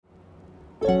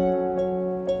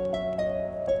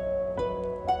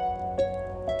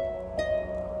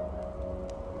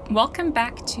Welcome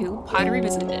back to Potter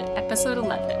Revisited, episode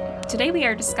 11. Today we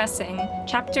are discussing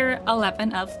chapter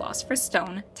 11 of Philosopher's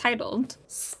Stone, titled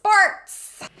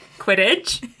Sports!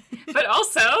 Quidditch, but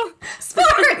also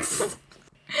Sports!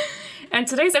 And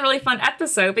today's a really fun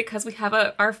episode because we have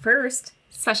our first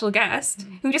special guest,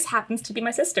 who just happens to be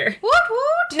my sister. Woot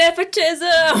woot!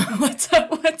 Nepotism! What's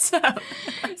up?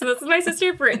 So this is my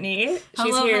sister, Brittany.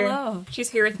 Hello. She's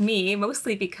here with me,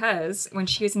 mostly because when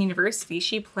she was in university,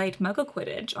 she played Muggle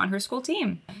Quidditch on her school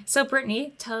team. So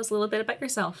Brittany, tell us a little bit about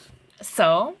yourself.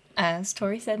 So, as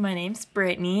Tori said, my name's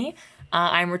Brittany.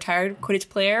 I'm a retired Quidditch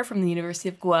player from the University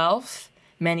of Guelph.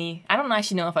 I don't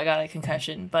actually know if I got a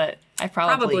concussion, but I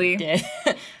probably did.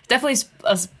 Definitely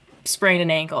sprained an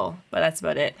ankle, but that's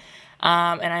about it.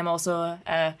 And I'm also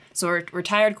a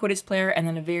retired Quidditch player and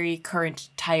then a very current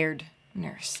tired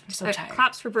nurse. I'm so tired.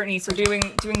 Claps for Brittany for doing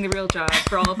the real job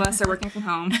for all of us who are working from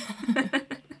home.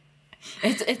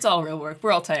 It's all real work.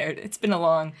 We're all tired. It's been a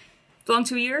long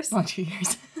 2 years? Long 2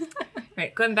 years.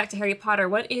 Right, going back to Harry Potter,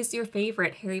 what is your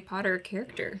favorite Harry Potter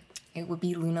character? It would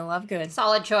be Luna Lovegood.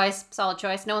 Solid choice.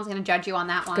 No one's going to judge you on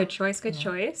that one. Good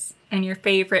choice. And your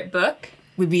favorite book?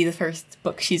 Would be the first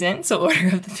book she's in, so Order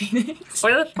of the Phoenix.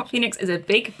 Order of the Phoenix is a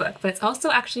big book, but it's also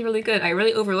actually really good. I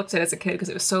really overlooked it as a kid because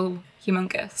it was so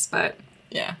humongous, but...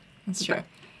 Yeah, that's true.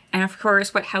 And of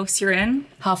course, what house you're in?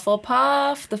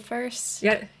 Hufflepuff, the first.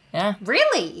 Yeah.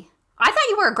 Really? I thought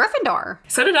you were a Gryffindor.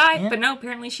 So did I, but no,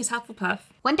 apparently she's Hufflepuff.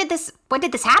 When did this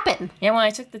happen? Yeah, when I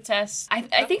took the test,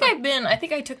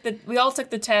 we all took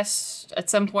the test at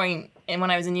some point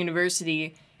when I was in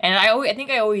university. And I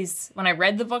think I always, when I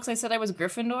read the books, I said I was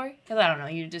Gryffindor. Because I don't know,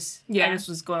 I just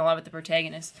was going along with the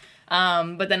protagonist.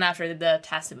 But then after the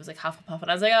test, it was like Hufflepuff.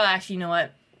 And I was like, oh, actually, you know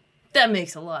what? That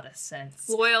makes a lot of sense.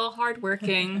 Loyal,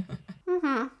 hardworking.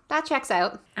 Mm-hmm. That checks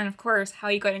out. And of course, how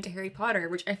you got into Harry Potter,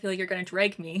 which I feel like you're going to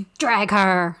drag me. Drag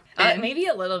her. Maybe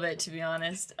a little bit, to be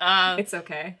honest. It's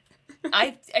okay.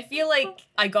 I feel like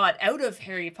I got out of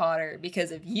Harry Potter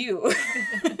because of you.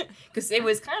 Because it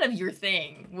was kind of your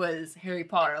thing, was Harry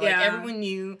Potter. Like, everyone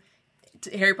knew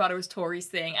Harry Potter was Tori's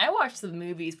thing. I watched the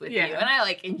movies with you, and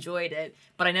I, enjoyed it.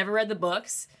 But I never read the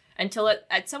books until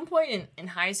at some point in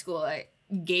high school,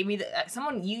 gave me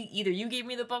you gave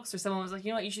me the books or someone was like,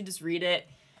 you know what, you should just read it.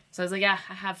 So I was like, yeah,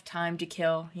 I have time to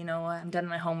kill. You know what? I'm done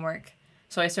my homework.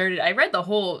 So I read the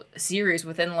whole series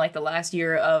within the last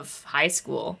year of high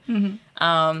school. Mm-hmm.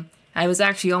 I was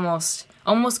actually almost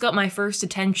got my first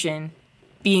detention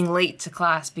being late to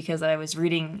class because I was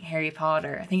reading Harry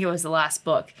Potter. I think it was the last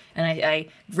book. And I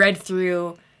read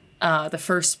through the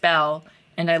first spell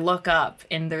and I look up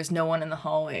and there's no one in the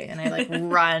hallway. And I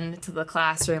run to the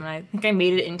classroom and I think I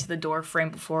made it into the door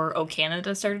frame before O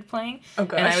Canada started playing. Oh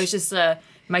gosh. And I was just...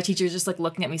 my teacher's just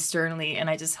looking at me sternly and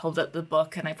I just hold up the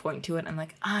book and I point to it and I'm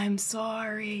like, I'm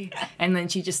sorry. And then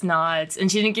she just nods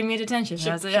and she didn't give me a detention.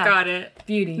 I was like, she got it.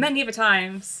 Beauty. Many of a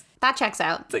times. That checks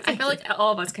out. I feel like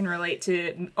all of us can relate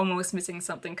to almost missing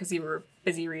something because you were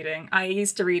busy reading. I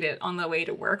used to read it on the way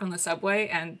to work on the subway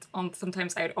and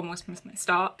sometimes I'd almost miss my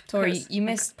stop. Tori, you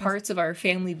missed parts of our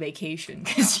family vacation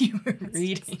because you were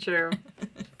reading. It's true.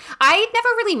 I never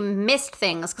really missed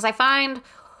things because I find...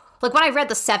 when I read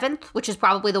the 7th, which is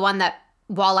probably the one that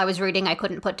while I was reading I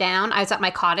couldn't put down, I was at my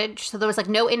cottage, so there was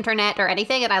no internet or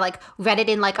anything, and I read it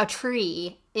in a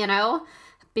tree,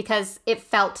 because it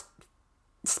felt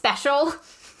special.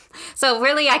 So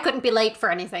really I couldn't be late for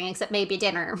anything except maybe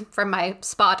dinner from my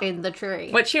spot in the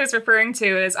tree. What she was referring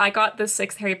to is I got the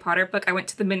 6th Harry Potter book. I went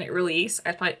to the minute release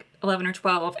at 11 or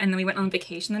 12, and then we went on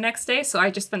vacation the next day, so I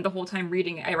just spent the whole time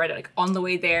reading it. I read it on the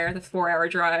way there, the 4-hour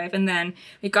drive, and then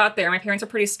we got there. My parents were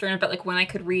pretty stern about when I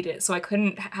could read it, so I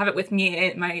couldn't have it with me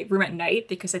in my room at night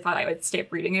because they thought I would stay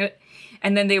up reading it.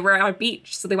 And then they were on a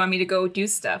beach, so they wanted me to go do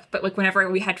stuff. But whenever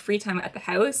we had free time at the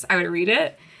house, I would read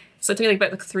it. So it took me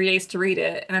about 3 days to read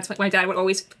it, and that's why my dad would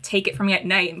always take it from me at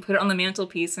night and put it on the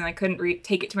mantelpiece, and I couldn't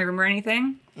take it to my room or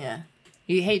anything. Yeah.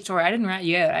 Hey, Tori, I didn't rat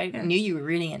you out. I knew you were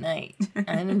reading at night.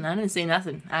 I didn't say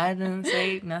nothing.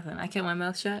 I kept my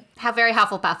mouth shut. How very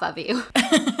Hufflepuff of you.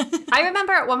 I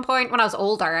remember at one point when I was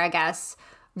older, I guess,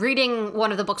 reading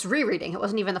one of the books, rereading. It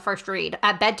wasn't even the first read,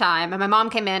 at bedtime. And my mom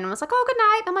came in and was like, oh, good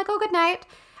night. I'm like, oh, good night.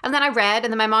 And then I read,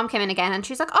 and then my mom came in again, and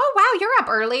she's like, oh, wow, you're up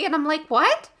early. And I'm like,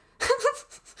 what?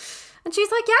 And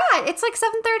she's like, yeah, it's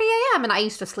 7:30 a.m. And I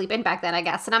used to sleep in back then, I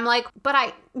guess. And I'm like,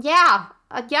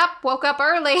 yep, woke up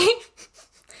early.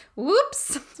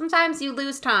 Whoops. Sometimes you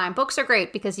lose time. Books are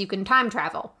great because you can time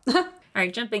travel. All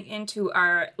right, jumping into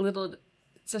our little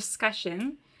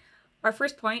discussion. Our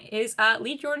first point is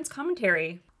Lee Jordan's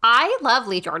commentary. I love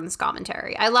Lee Jordan's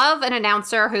commentary. I love an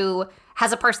announcer who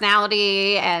has a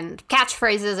personality and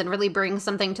catchphrases and really brings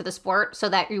something to the sport so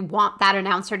that you want that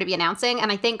announcer to be announcing.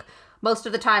 And I think most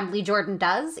of the time Lee Jordan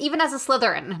does. Even as a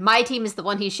Slytherin, my team is the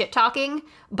one he's shit-talking,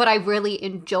 but I really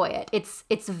enjoy it.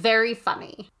 It's very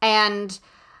funny. And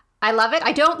I love it.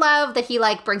 I don't love that he,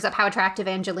 like, brings up how attractive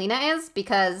Angelina is,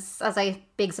 because as a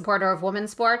big supporter of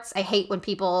women's sports, I hate when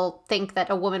people think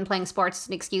that a woman playing sports is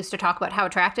an excuse to talk about how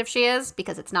attractive she is,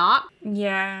 because it's not.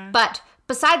 Yeah. But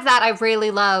besides that, I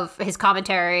really love his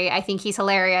commentary. I think he's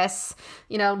hilarious.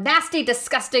 You know, nasty,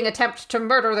 disgusting attempt to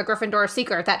murder the Gryffindor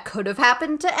Seeker. That could have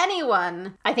happened to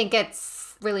anyone. I think it's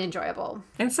really enjoyable.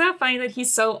 It's so funny that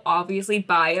he's so obviously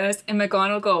biased. And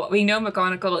McGonagall, we know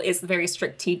McGonagall is a very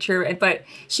strict teacher, but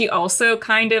she also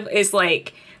kind of is,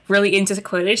 like, really into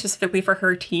Quidditch, specifically for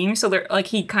her team. So they're, like,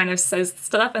 he kind of says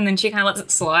stuff and then she kind of lets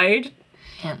it slide.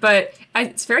 Yeah. But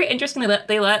it's very interesting that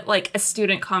they let, like, a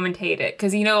student commentate it,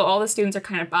 because, you know, all the students are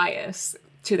kind of biased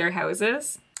to their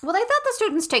houses. Well, I thought the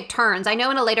students take turns. I know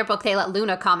in a later book they let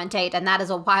Luna commentate, and that is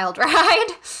a wild ride.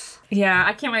 Yeah,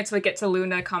 I can't wait till we get to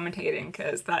Luna commentating,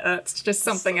 because that's just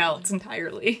something else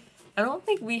entirely. I don't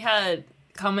think we had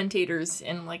commentators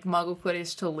in, like, Muggle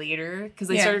Quidditch till later, because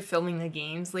they started filming the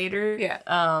games later. Yeah.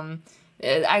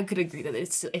 I could agree that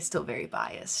it's still very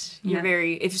biased. You're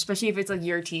especially if it's, like,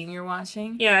 your team you're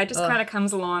watching. Yeah, it just kind of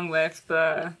comes along with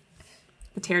the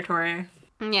territory.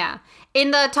 Yeah. In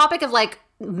the topic of, like,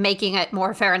 making it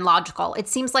more fair and logical, it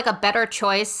seems like a better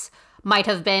choice might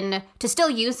have been to still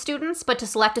use students, but to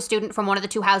select a student from one of the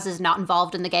two houses not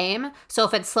involved in the game. So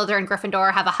if it's Slytherin,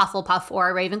 Gryffindor, have a Hufflepuff or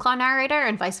a Ravenclaw narrator,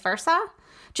 and vice versa.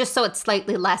 Just so it's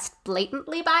slightly less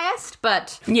blatantly biased,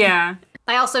 but... Yeah.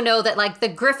 I also know that, like, the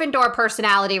Gryffindor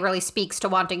personality really speaks to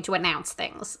wanting to announce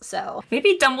things, so...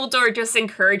 Maybe Dumbledore just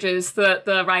encourages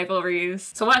the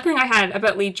rivalries. So one thing I had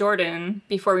about Lee Jordan,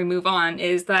 before we move on,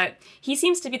 is that he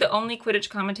seems to be the only Quidditch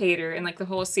commentator in, like, the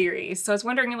whole series. So I was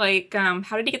wondering, like,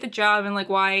 how did he get the job, and, like,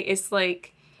 why is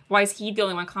he the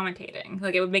only one commentating?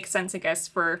 Like, it would make sense, I guess,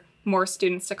 for more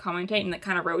students to commentate and, like,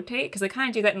 kind of rotate, because they kind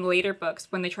of do that in later books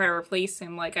when they try to replace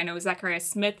him. Like, I know Zachariah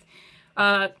Smith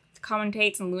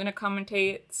commentates and Luna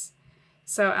commentates.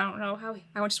 So I don't know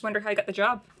I just wonder how he got the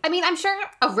job. I mean, I'm sure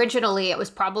originally it was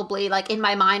probably, like, in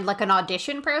my mind, like an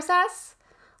audition process.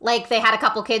 Like, they had a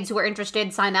couple kids who were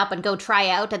interested sign up and go try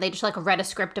out, and they just, like, read a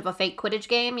script of a fake Quidditch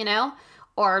game, you know?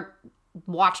 Or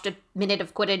watched a minute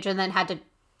of Quidditch and then had to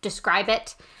describe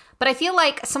it. But I feel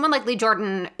like someone like Lee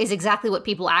Jordan is exactly what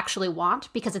people actually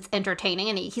want, because it's entertaining,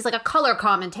 and he's like a color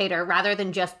commentator rather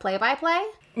than just play-by-play.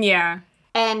 Yeah.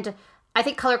 And I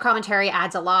think color commentary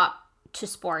adds a lot to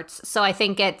sports. So I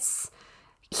think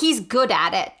he's good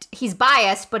at it. He's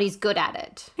biased, but he's good at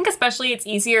it. I think especially it's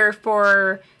easier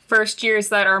for first years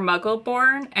that are Muggle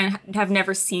born and have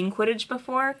never seen Quidditch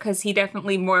before, because he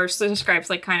definitely more so describes,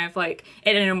 like, kind of like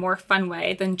it in a more fun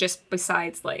way than just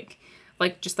besides like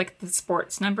just like the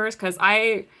sports numbers. Because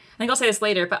I think I'll say this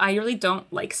later, but I really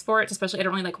don't like sports, especially I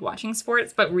don't really like watching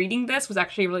sports, but reading this was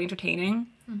actually really entertaining.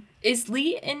 Is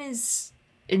Lee in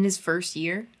his first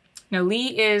year? No,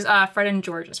 Lee is Fred and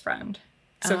George's friend.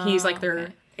 So he's, like,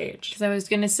 their age. Because I was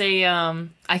going to say,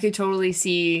 I could totally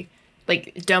see,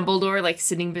 like, Dumbledore, like,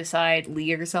 sitting beside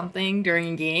Lee or something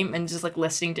during a game and just, like,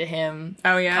 listening to him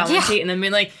commentate and then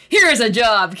being like, here's a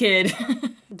job, kid.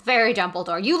 Very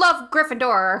Dumbledore. You love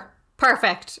Gryffindor.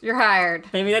 Perfect. You're hired.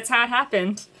 Maybe that's how it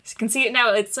happened. You can see it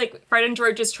now. It's like Fred and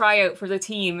George's tryout for the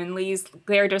team, and Lee's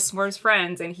there just for his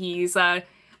friends, and he's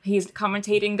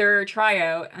commentating their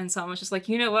tryout, and someone's just like,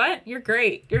 you know what? You're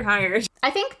great. You're hired. I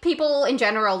think people in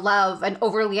general love an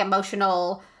overly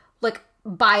emotional, like,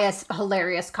 biased,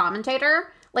 hilarious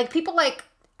commentator. Like, people like...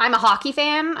 I'm a hockey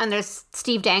fan, and there's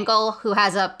Steve Dangle, who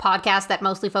has a podcast that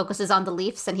mostly focuses on the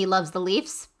Leafs, and he loves the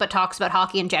Leafs, but talks about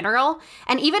hockey in general.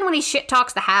 And even when he shit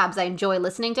talks the Habs, I enjoy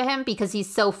listening to him because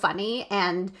he's so funny,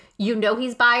 and you know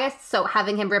he's biased, so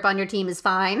having him rip on your team is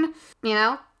fine, you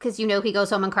know? Because you know he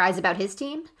goes home and cries about his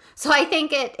team. So I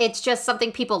think it's just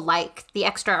something people like, the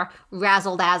extra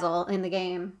razzle-dazzle in the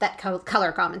game that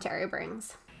color commentary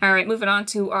brings. All right, moving on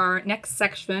to our next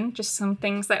section, just some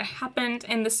things that happened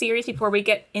in the series before we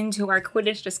get into our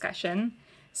Quidditch discussion.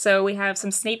 So we have some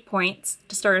Snape points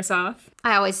to start us off.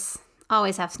 I always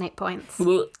have Snape points.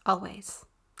 Always.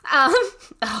 I'm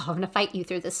gonna fight you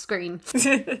through this screen.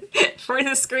 For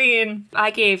the screen, I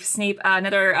gave Snape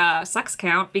another sucks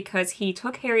count because he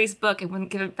took Harry's book and wouldn't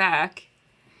give it back,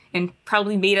 and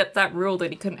probably made up that rule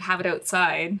that he couldn't have it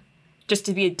outside. Just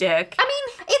to be a dick. I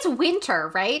mean, it's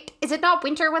winter, right? Is it not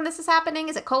winter when this is happening?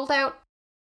 Is it cold out?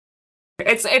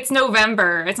 It's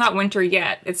November. It's not winter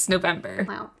yet. It's November.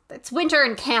 Well, it's winter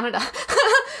in Canada.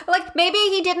 Like, maybe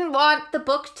he didn't want the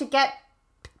book to get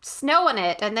snow in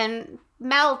it and then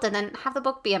melt and then have the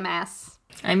book be a mess.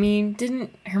 I mean,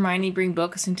 didn't Hermione bring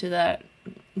books into that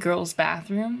girl's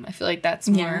bathroom? I feel like that's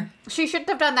more She shouldn't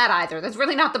have done that either. That's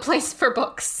really not the place for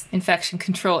books. infection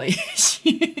control.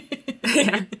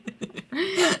 Yeah.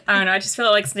 I don't know. I just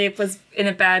felt like Snape was in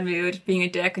a bad mood, being a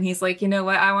dick, and he's like, you know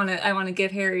what? I want to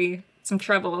give Harry some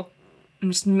trouble,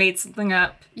 and just made something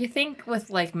up. You think with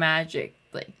like magic,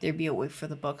 like there'd be a way for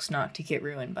the books not to get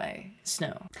ruined by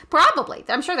snow? Probably.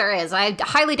 I'm sure there is. I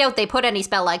highly doubt they put any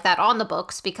spell like that on the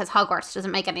books because Hogwarts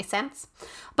doesn't make any sense.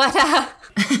 But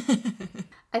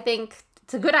I think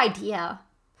it's a good idea.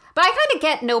 But I kind of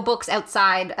get no books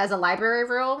outside as a library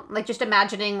rule. Like, just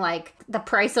imagining, like, the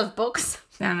price of books.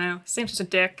 I don't know. Snape's just a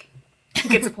dick. He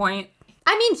gets a point.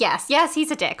 I mean, yes,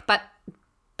 he's a dick, but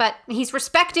he's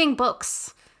respecting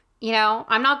books. You know,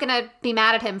 I'm not gonna be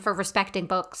mad at him for respecting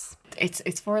books.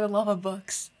 It's for the love of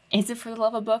books. Is it for the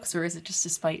love of books, or is it just to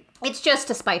spite? It's just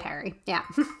to spite Harry. Yeah,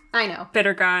 I know.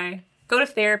 Bitter guy. Go to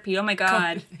therapy. Oh my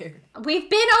god. We've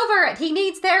been over it. He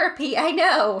needs therapy. I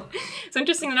know. So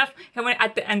interesting enough, when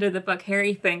at the end of the book,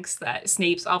 Harry thinks that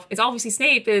it's obviously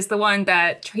Snape is the one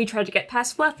that he tried to get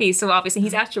past Fluffy, so obviously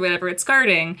he's after whatever it's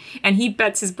guarding, and he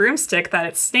bets his broomstick that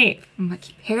it's Snape. I'm like,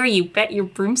 Harry, you bet your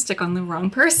broomstick on the wrong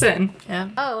person. Yeah.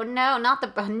 Oh no, not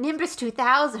the Nimbus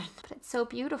 2000. But it's so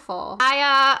beautiful.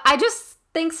 I just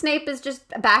think Snape is just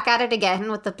back at it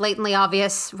again with the blatantly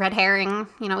obvious red herring.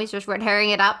 You know, he's just red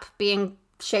herring it up, being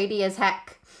shady as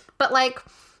heck. But like,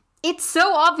 it's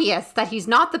so obvious that he's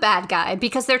not the bad guy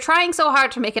because they're trying so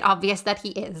hard to make it obvious that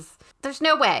he is. There's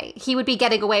no way he would be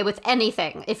getting away with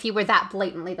anything if he were that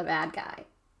blatantly the bad guy.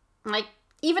 Like,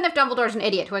 even if Dumbledore's an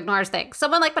idiot who ignores things,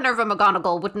 someone like Minerva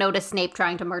McGonagall would notice Snape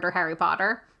trying to murder Harry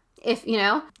Potter. If, you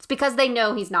know, it's because they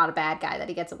know he's not a bad guy that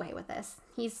he gets away with this.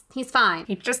 He's fine.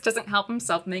 He just doesn't help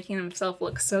himself, making himself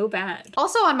look so bad.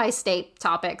 Also on my Snape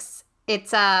topics,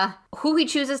 it's who he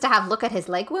chooses to have look at his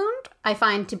leg wound, I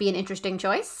find to be an interesting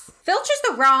choice. Filch is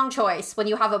the wrong choice when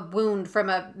you have a wound from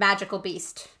a magical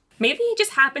beast. Maybe he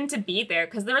just happened to be there,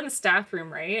 because they're in the staff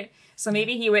room, right? So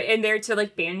maybe he went in there to,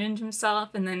 like, bandage himself,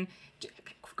 and then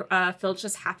Filch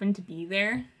just happened to be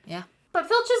there. Yeah. But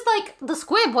Filch is like the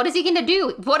squib. What is he gonna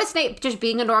do? What is Snape just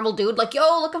being a normal dude? Like,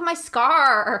 yo, look at my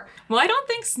scar. Well, I don't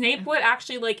think Snape would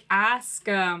actually, like, ask,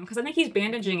 because I think he's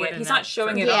bandaging it. He's not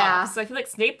showing it Yeah. off. So I feel like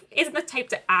Snape isn't the type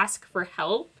to ask for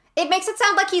help. It makes it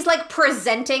sound like he's, like,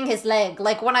 presenting his leg.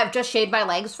 Like, when I've just shaved my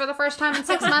legs for the first time in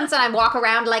 6 months and I walk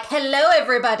around like, hello,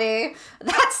 everybody.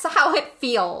 That's how it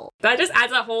feels. That just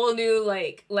adds a whole new,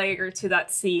 like, layer to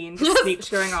that scene. Just Snape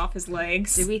showing off his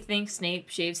legs. Did we think Snape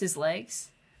shaves his legs?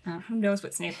 Who knows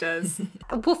what Snape does?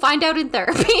 We'll find out in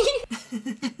therapy.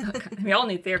 We all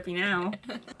need therapy now.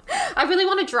 I really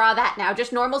want to draw that now.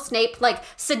 Just normal Snape, like,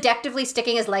 seductively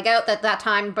sticking his leg out that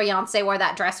time Beyonce wore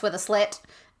that dress with a slit.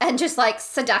 And just, like,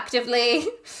 seductively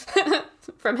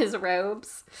from his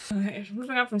robes. Okay,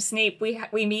 moving on from Snape, we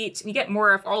get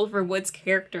more of Oliver Wood's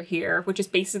character here, which is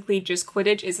basically just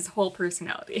Quidditch is his whole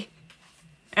personality.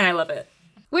 And I love it.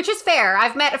 Which is fair.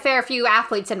 I've met a fair few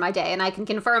athletes in my day, and I can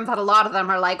confirm that a lot of them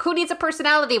are like, who needs a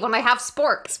personality when I have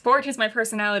sport? Sport is my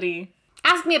personality.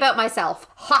 Ask me about myself.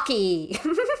 Hockey.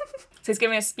 So he's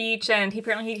giving a speech, and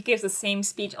he gives the same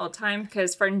speech all the time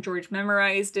because friend George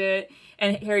memorized it,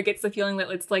 and Harry gets the feeling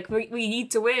that it's like, we need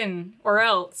to win, or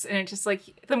else. And it's just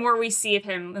like, the more we see of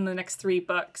him in the next 3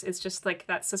 books, it's just like,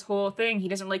 that's his whole thing. He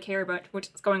doesn't really care about what's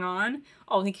going on.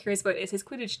 All he cares about is his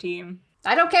Quidditch team.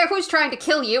 I don't care who's trying to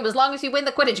kill you as long as you win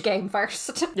the Quidditch game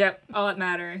first. Yep, all that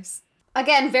matters.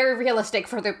 Again, very realistic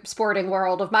for the sporting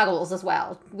world of muggles as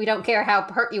well. We don't care how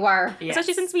hurt you are. Yes.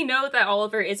 Especially since we know that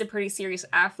Oliver is a pretty serious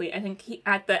athlete. I think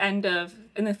at the end of,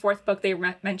 in the 4th book, they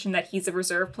mentioned that he's a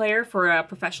reserve player for a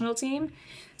professional team.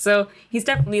 So he's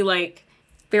definitely, like,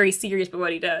 very serious about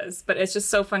what he does. But it's just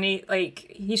so funny, like,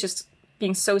 he's just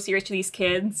being so serious to these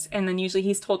kids, and then usually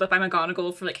he's told up by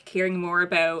McGonagall for, like, caring more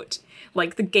about,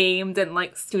 like, the game than,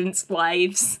 like, students'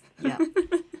 lives. Yeah.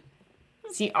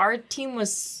 See, our team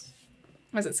was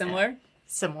it similar?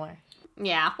 Similar.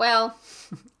 Yeah, well,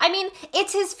 I mean,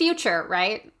 it's his future,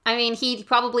 right? I mean, he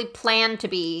probably planned to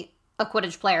be a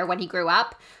Quidditch player when he grew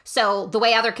up. So the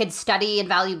way other kids study and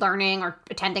value learning or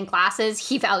attending classes,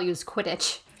 he values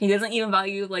Quidditch. He doesn't even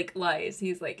value, like, lives.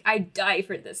 He's like, I die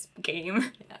for this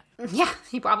game. Yeah,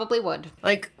 he probably would.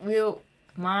 Like,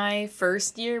 my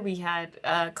first year, we had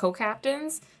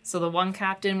co-captains. So the one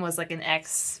captain was, like, an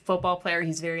ex-football player.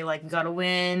 He's very, like, we gotta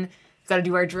win, gotta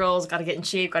do our drills, gotta get in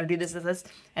shape, gotta do this.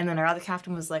 And then our other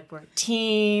captain was like, we're a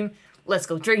team, let's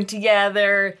go drink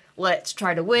together, let's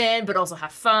try to win, but also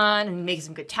have fun and make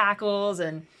some good tackles.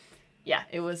 And yeah,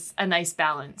 it was a nice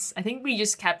balance. I think we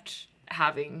just kept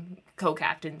having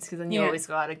co-captains, because then you always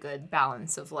got a good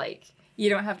balance of like, you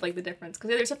don't have like the difference, because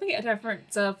there's definitely a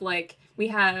difference of like, we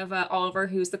have Oliver,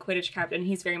 who's the Quidditch captain.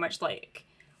 He's very much like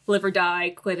live or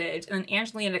die Quidditch, and then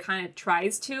Angelina kind of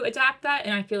tries to adapt that,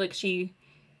 and I feel like she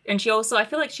also has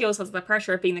the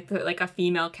pressure of being like a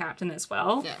female captain as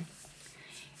well. Yeah.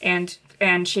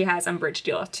 And she has Umbridge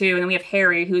deal with too. And then we have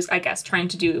Harry, who's, I guess, trying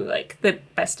to do, like, the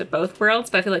best of both worlds.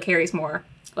 But I feel like Harry's more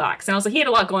lax. And also, he had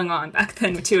a lot going on back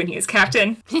then, too, when he was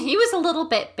captain. He was a little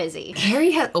bit busy.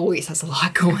 Harry always has a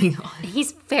lot going on.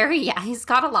 He's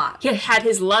got a lot. He had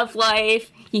his love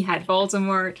life. He had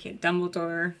Voldemort. He had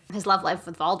Dumbledore. His love life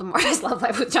with Voldemort. His love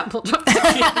life with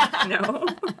Dumbledore. No.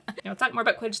 We'll talk more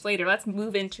about Quidditch later. Let's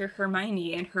move into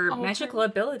Hermione and her magical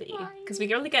ability. Because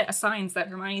we really get signs that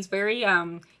Hermione's very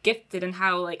gifted in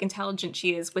how, like, intelligent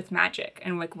she is with magic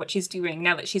and, like, what she's doing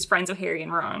now that she's friends with Harry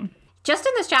and Ron. Just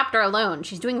in this chapter alone,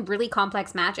 she's doing really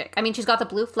complex magic. I mean, she's got the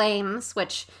blue flames,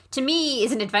 which to me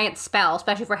is an advanced spell,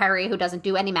 especially for Harry, who doesn't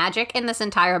do any magic in this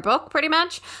entire book, pretty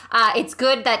much. It's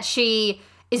good that she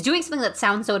is doing something that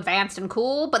sounds so advanced and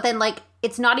cool, but then, like,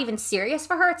 it's not even serious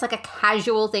for her. It's like a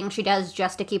casual thing she does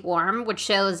just to keep warm, which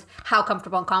shows how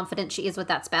comfortable and confident she is with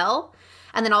that spell.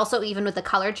 And then also, even with the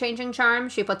color changing charm,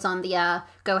 she puts on the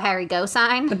Go Harry Go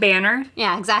sign. The banner.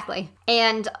 Yeah, exactly.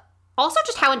 And also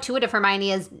just how intuitive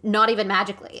Hermione is, not even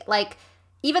magically. Like,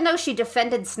 even though she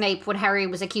defended Snape when Harry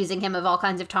was accusing him of all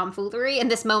kinds of tomfoolery, in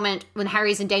this moment, when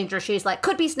Harry's in danger, she's like,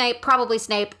 could be Snape, probably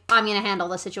Snape, I'm gonna handle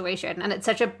the situation. And it's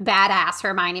such a badass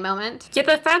Hermione moment. Yeah,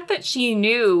 the fact that she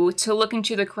knew to look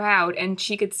into the crowd and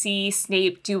she could see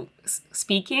Snape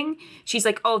speaking, she's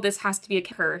like, oh, this has to be a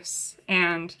curse.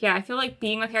 And yeah, I feel like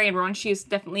being with Harry and Ron, she's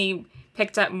definitely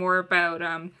picked up more about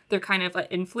their kind of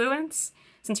influence.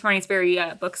 Since Hermione's very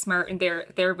book smart, and they're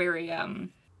very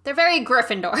They're very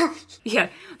Gryffindor. Yeah,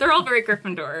 they're all very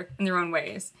Gryffindor in their own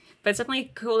ways. But it's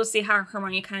definitely cool to see how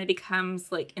Hermione kind of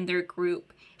becomes, like, in their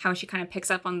group, how she kind of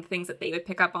picks up on the things that they would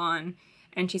pick up on,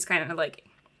 and she's kind of, like,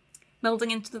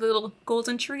 melding into the little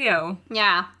golden trio.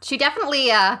 Yeah, she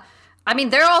definitely, I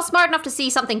mean, they're all smart enough to see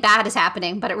something bad is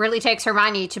happening, but it really takes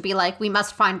Hermione to be like, we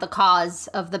must find the cause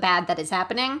of the bad that is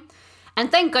happening. And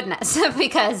thank goodness,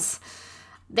 because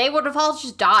they would have all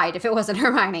just died if it wasn't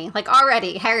Hermione. Like,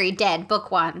 already, Harry dead,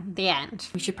 book 1, the end.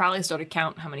 We should probably start to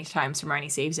count how many times Hermione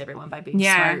saves everyone by being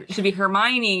smart. It should be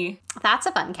Hermione. That's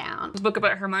a fun count. It's a book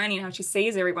about Hermione and how she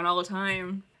saves everyone all the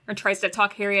time. Or tries to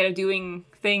talk Harry out of doing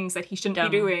things that he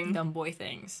shouldn't be doing. Dumb boy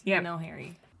things. Yeah. No,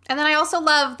 Harry. And then I also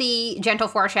love the gentle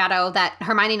foreshadow that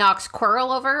Hermione knocks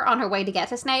Quirrell over on her way to get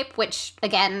to Snape, which,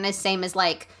 again, is same as,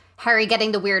 like, Harry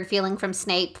getting the weird feeling from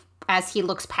Snape as he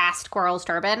looks past Quirrell's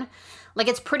turban. Like,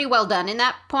 it's pretty well done in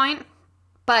that point,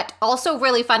 but also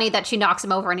really funny that she knocks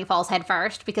him over and he falls head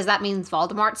first, because that means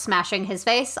Voldemort smashing his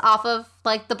face off of,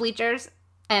 like, the bleachers,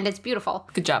 and it's beautiful.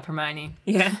 Good job, Hermione.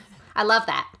 Yeah. I love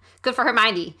that. Good for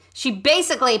Hermione. She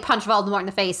basically punched Voldemort in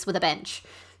the face with a bench,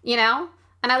 you know?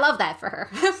 And I love that for her.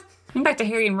 Going back to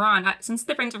Harry and Ron, since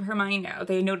they're friends with Hermione now,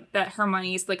 they know that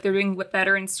Hermione's, like, they're doing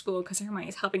better in school because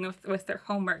Hermione's helping with their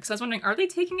homework. So I was wondering, are they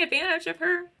taking advantage of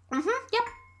her? Mm-hmm, yep.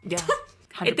 Yeah.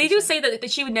 100%. They do say that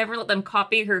she would never let them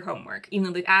copy her homework, even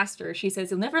though they've asked her. She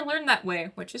says, you'll never learn that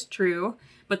way, which is true,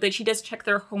 but that she does check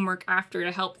their homework after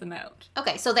to help them out.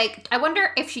 Okay, so I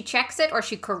wonder if she checks it or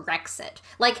she corrects it.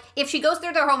 Like, if she goes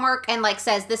through their homework and, like,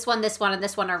 says this one, and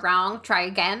this one are wrong, try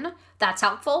again, that's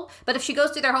helpful. But if she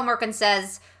goes through their homework and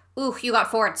says, ooh, you got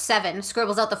 4, it's 7,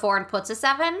 scribbles out the 4 and puts a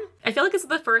 7. I feel like it's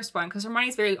the first one, because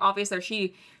Hermione's very obvious that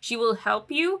she will help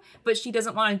you, but she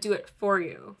doesn't want to do it for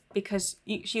you, because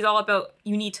she's all about,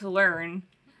 you need to learn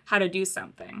how to do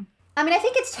something. I mean, I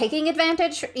think it's taking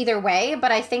advantage either way,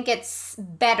 but I think it's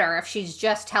better if she's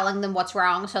just telling them what's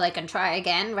wrong so they can try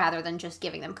again, rather than just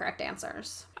giving them correct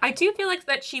answers. I do feel like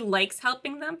that she likes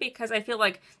helping them, because I feel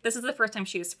like this is the first time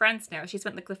she has friends now. She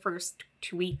spent, like, the first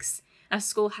 2 weeks at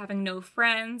school having no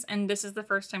friends, and this is the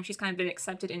first time she's kind of been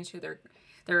accepted into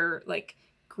their like,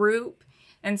 group.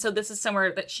 And so this is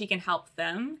somewhere that she can help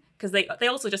them, because they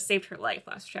also just saved her life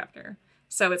last chapter.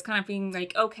 So it's kind of being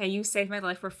like, okay, you saved my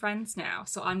life, we're friends now,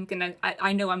 so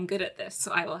I know I'm good at this,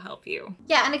 so I will help you.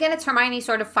 Yeah, and again, it's Hermione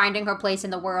sort of finding her place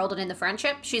in the world and in the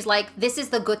friendship. She's like, this is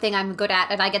the good thing I'm good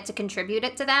at, and I get to contribute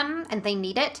it to them, and they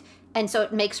need it. And so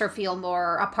it makes her feel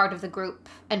more a part of the group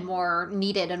and more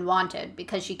needed and wanted,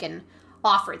 because she can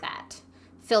offer that,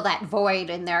 fill that void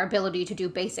in their ability to do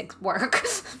basic work.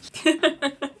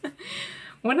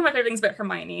 One of my favorite things about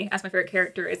Hermione, as my favorite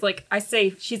character, is, like, I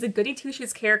say, she's a goody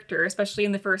two-shoes character, especially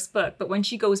in the first book, but when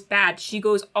she goes bad, she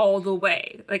goes all the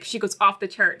way. Like, she goes off the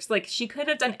charts. Like, she could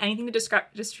have done anything to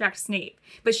distract Snape,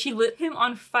 but she lit him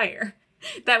on fire.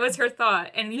 That was her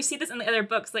thought. And you see this in the other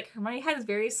books. Like, Hermione has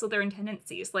very Slytherin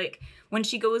tendencies. Like, when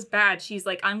she goes bad, she's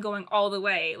like, I'm going all the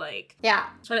way. Like, Yeah.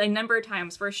 so a number of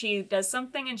times where she does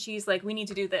something and she's like, we need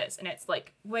to do this. And it's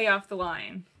like way off the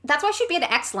line. That's why she'd be an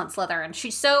excellent Slytherin.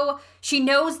 She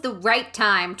knows the right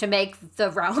time to make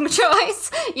the wrong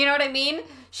choice. You know what I mean?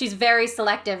 She's very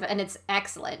selective and it's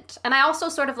excellent. And I also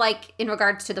sort of like, in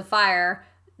regards to the fire,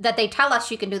 that they tell us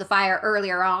she can do the fire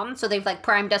earlier on. So they've like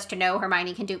primed us to know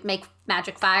Hermione can make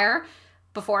magic fire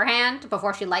beforehand,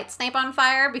 before she lights Snape on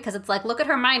fire. Because it's like, look at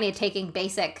Hermione taking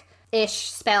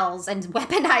basic-ish spells and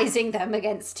weaponizing them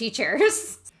against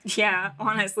teachers. Yeah,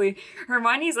 honestly.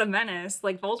 Hermione's a menace.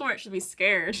 Like, Voldemort should be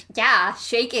scared. Yeah,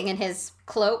 shaking in his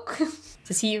cloak.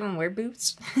 Does he even wear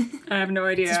boots? I have no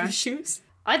idea. Does he wear shoes?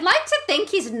 I'd like to think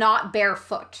he's not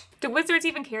barefoot. Do wizards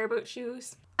even care about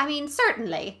shoes? I mean,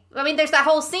 certainly. I mean, there's that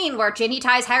whole scene where Ginny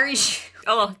ties Harry's shoe.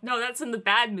 Oh, no, that's in the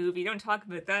bad movie. Don't talk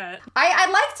about that.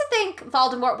 I'd like to think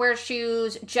Voldemort wears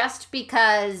shoes just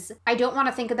because I don't want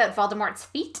to think about Voldemort's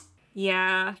feet.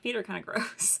 Yeah, feet are kind of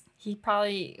gross. He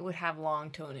probably would have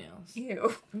long toenails.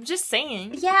 Ew. I'm just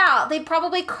saying. Yeah, they'd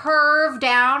probably curve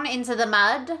down into the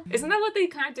mud. Isn't that what they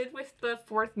kind of did with the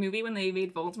fourth movie when they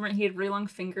made Voldemort? He had really long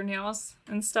fingernails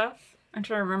and stuff. I'm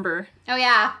trying to remember. Oh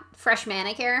yeah, fresh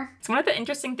manicure. So one of the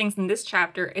interesting things in this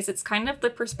chapter is it's kind of the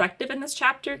perspective in this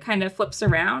chapter kind of flips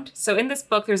around. So in this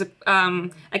book, there's I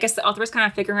guess the author was kind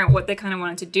of figuring out what they kind of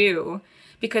wanted to do,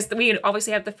 because we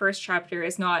obviously have the first chapter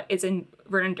it's in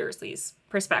Vernon Dursley's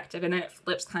perspective, and then it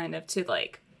flips kind of to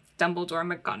like Dumbledore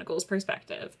and McGonagall's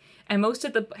perspective. And most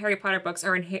of the Harry Potter books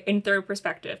are in third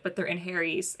perspective, but they're in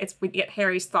Harry's. We get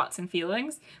Harry's thoughts and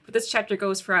feelings. But this chapter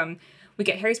goes from, we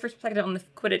get Harry's perspective on the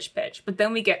Quidditch pitch, but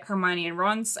then we get Hermione and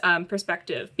Ron's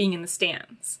perspective being in the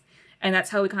stands. And that's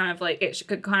how we kind of like,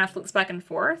 it kind of flips back and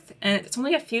forth. And it's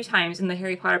only a few times in the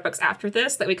Harry Potter books after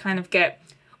this that we kind of get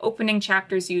opening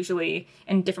chapters usually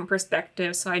in different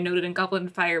perspectives. So I noted in Goblet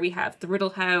and Fire, we have the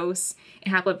Riddle House.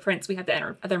 In Half-Blood Prince, we have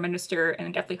the Other Minister. And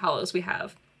in Deathly Hallows, we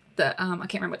have the, I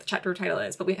can't remember what the chapter title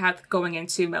is, but we have going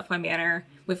into Malfoy Manor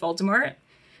with Voldemort.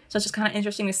 So it's just kind of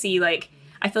interesting to see, like,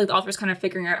 I feel like the author's kind of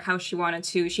figuring out how she wanted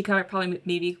to. She kind of probably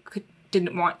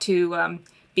didn't want to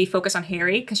be focused on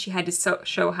Harry because she had to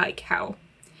show like how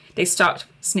they stopped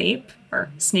Snape,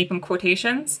 or Snape in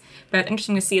quotations. But it's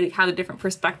interesting to see like, how the different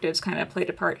perspectives kind of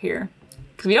played a part here,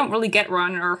 because we don't really get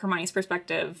Ron or Hermione's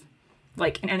perspective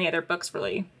like in any other books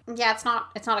really. Yeah, it's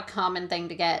not a common thing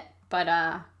to get, but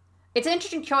it's an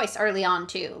interesting choice early on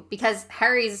too, because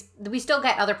we still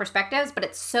get other perspectives, but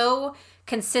it's so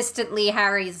consistently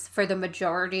Harry's for the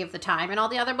majority of the time in all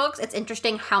the other books. It's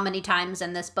interesting how many times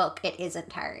in this book it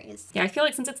isn't Harry's. Yeah, I feel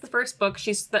like since it's the first book,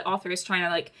 the author is trying to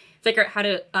like figure out how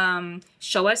to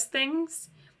show us things.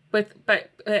 But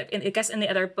I guess in the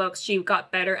other books, she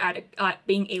got better at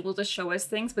being able to show us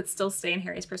things, but still stay in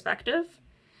Harry's perspective.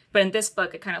 But in this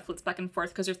book, it kind of flips back and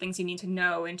forth because there are things you need to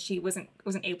know, and she wasn't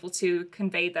able to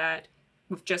convey that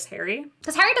with just Harry.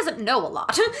 Because Harry doesn't know a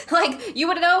lot. Like, you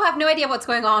would have no idea what's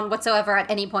going on whatsoever at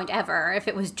any point ever if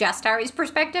it was just Harry's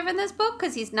perspective in this book,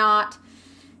 because he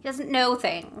doesn't know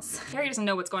things. Harry doesn't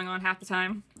know what's going on half the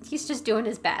time. He's just doing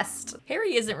his best.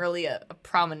 Harry isn't really a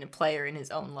prominent player in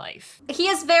his own life. He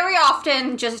is very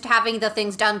often just having the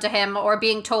things done to him or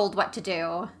being told what to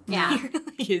do. Yeah. He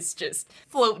really is just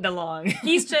floating along.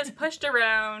 He's just pushed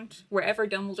around wherever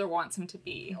Dumbledore wants him to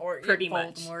be, or pretty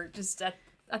Voldemort, much. Just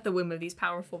at the whim of these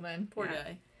powerful men. Poor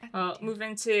guy. Well,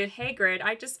 moving to Hagrid,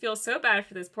 I just feel so bad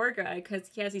for this poor guy because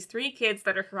he has these 3 kids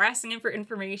that are harassing him for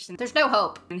information. There's no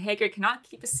hope. And Hagrid cannot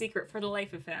keep a secret for the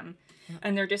life of him.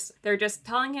 And they're just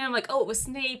telling him like, oh, it was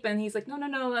Snape, and he's like,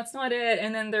 no, that's not it.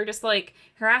 And then they're just like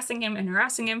harassing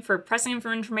him for pressing him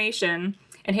for information.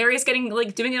 And Harry's getting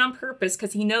like doing it on purpose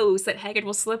because he knows that Hagrid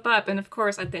will slip up. And of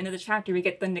course, at the end of the chapter, we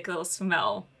get the Nicholas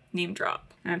Flamel name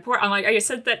drop. And I just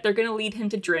said that they're gonna lead him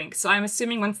to drink. So I'm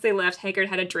assuming once they left, Hagrid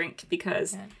had a drink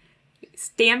because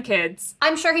damn kids.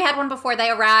 I'm sure he had one before they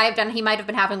arrived, and he might have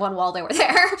been having one while they were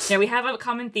there. Yeah, we have a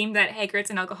common theme that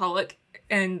Hagrid's an alcoholic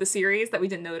in the series that we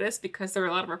didn't notice because there were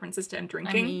a lot of references to him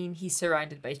drinking. I mean, he's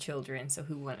surrounded by children, so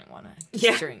who wouldn't want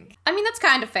to drink? I mean, that's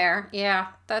kind of fair. Yeah,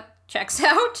 that checks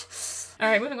out. All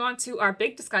right, moving on to our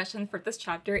big discussion for this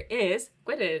chapter is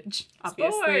Quidditch,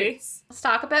 obviously. Sports. Let's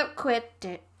talk about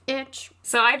Quidditch.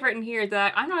 So I've written here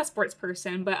that I'm not a sports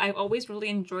person, but I've always really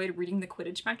enjoyed reading the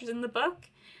Quidditch matches in the book,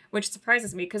 which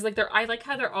surprises me because I like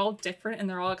how they're all different and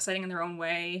they're all exciting in their own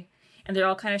way, and they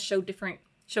all kind of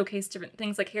showcase different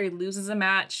things. Like Harry loses a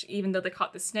match even though they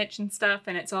caught the snitch and stuff,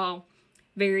 and it's all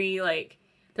very like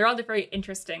they're all very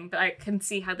interesting. But I can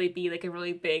see how they'd be like a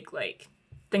really big like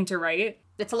thing to write.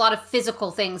 It's a lot of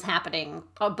physical things happening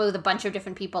with a bunch of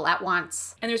different people at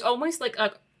once. And there's almost like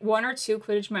one or two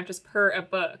Quidditch matches per a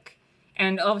book.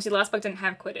 And obviously the last book didn't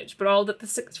have Quidditch,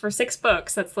 but for 6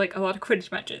 books, that's like a lot of Quidditch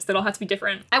matches that all have to be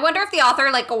different. I wonder if the author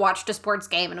like watched a sports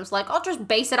game and was like, I'll just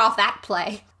base it off that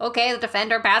play. Okay, the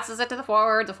defender passes it to the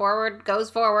forward goes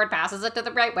forward, passes it to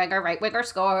the right winger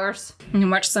scores.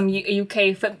 And watch some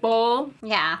UK football.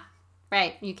 Yeah,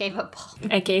 right, UK football.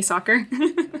 AKA soccer.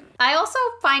 I also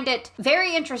find it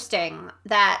very interesting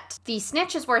that the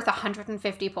snitch is worth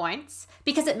 150 points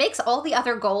because it makes all the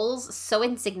other goals so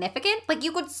insignificant. Like,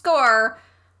 you could score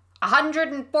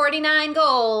 149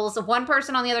 goals, one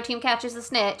person on the other team catches the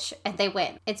snitch, and they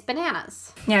win. It's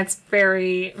bananas. Yeah, it's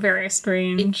very, very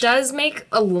strange. It does make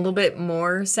a little bit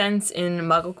more sense in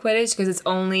Muggle Quidditch because it's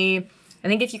only, I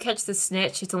think if you catch the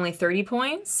snitch, it's only 30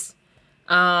 points.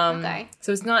 Okay.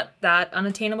 So it's not that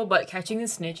unattainable, but catching the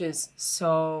snitch is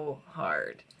so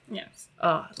hard. Yes.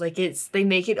 Like they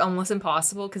make it almost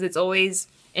impossible because it's always,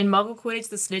 in Muggle Quidditch,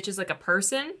 the snitch is like a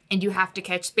person, and you have to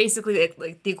catch basically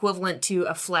like the equivalent to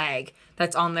a flag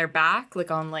that's on their back,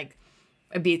 like on like,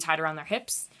 it'd be tied around their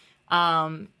hips.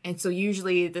 And so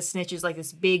usually the snitch is like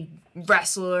this big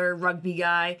wrestler, rugby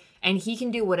guy, and he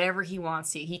can do whatever he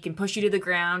wants to. He can push you to the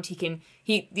ground.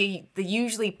 They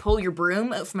usually pull your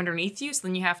broom out from underneath you, so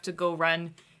then you have to go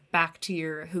run back to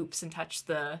your hoops and touch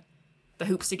the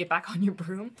hoops to get back on your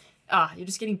broom. You're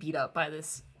just getting beat up by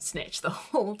this snitch the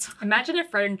whole time. Imagine if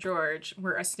Fred and George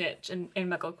were a snitch in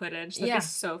Muggle Quidditch. That'd be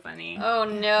so funny. Oh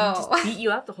no. Just beat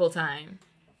you up the whole time.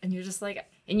 And you're just like,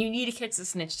 and you need to catch the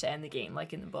snitch to end the game,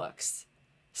 like in the books.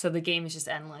 So the game is just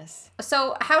endless.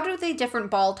 So how do the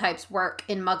different ball types work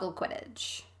in Muggle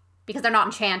Quidditch? Because they're not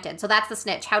enchanted. So that's the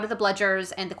snitch. How do the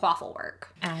bludgers and the quaffle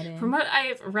work? From what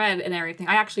I've read and everything,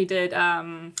 I actually did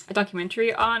a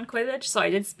documentary on Quidditch. So I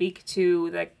did speak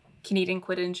to the Canadian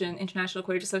Quidditch and International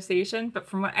Quidditch Association. But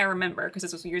from what I remember, because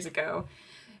this was years ago,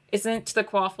 isn't the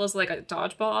quaffles like a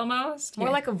dodgeball almost?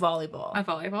 More like a volleyball. A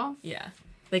volleyball? Yeah.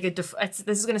 Like this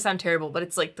is going to sound terrible, but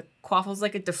it's like the quaffle's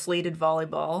like a deflated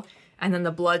volleyball. And then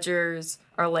the bludgers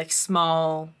are like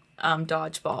small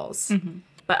dodgeballs. Mm-hmm.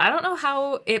 But I don't know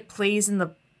how it plays in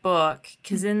the book,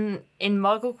 because in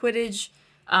Muggle Quidditch,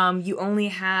 you only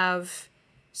have,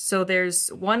 so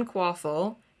there's one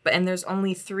quaffle, and there's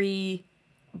only 3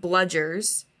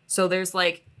 bludgers. So there's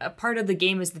like a part of the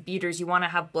game is the beaters. You want to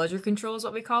have bludger control is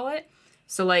what we call it.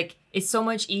 So like it's so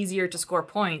much easier to score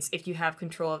points if you have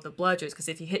control of the bludgers, because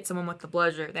if you hit someone with the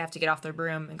bludger, they have to get off their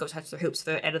broom and go touch their hoops.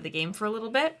 So they're out of the game for a little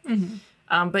bit.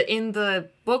 Mm-hmm. But in the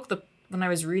book, when I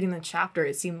was reading the chapter,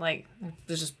 it seemed like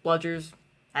there's just bludgers.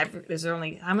 Is there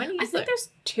only, how many? I think there's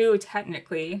 2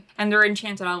 technically, and they're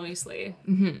enchanted obviously.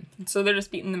 Mm-hmm. So they're just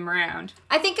beating them around.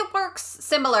 I think it works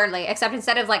similarly, except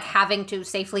instead of like having to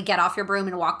safely get off your broom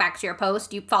and walk back to your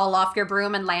post, you fall off your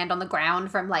broom and land on the ground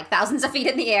from like thousands of feet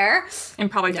in the air. And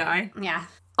probably die. Yeah.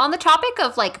 On the topic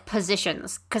of like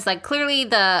positions, because like clearly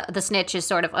the snitch is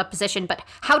sort of a position, but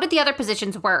how did the other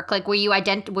positions work? Like were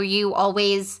you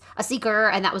always a seeker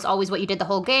and that was always what you did the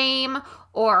whole game,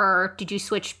 or did you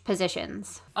switch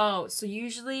positions? Oh, so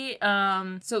usually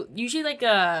like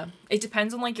it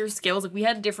depends on like your skills. Like we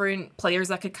had different players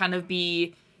that could kind of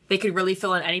be, they could really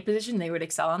fill in any position. They would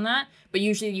excel on that. But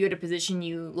usually you had a position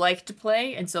you like to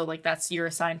play. And so like that's your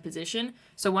assigned position.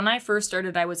 So when I first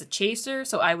started, I was a chaser.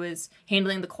 So I was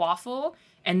handling the quaffle.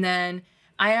 And then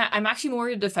I'm actually more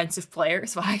a defensive player.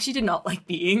 So I actually did not like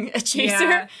being a chaser.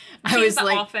 Yeah. I was the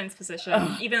like offense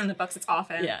position. Even in the books, it's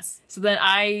offense. Yes. So then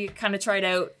I kind of tried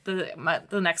out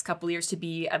the next couple of years to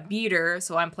be a beater.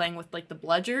 So I'm playing with like the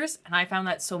bludgers. And I found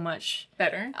that so much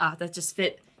better. That just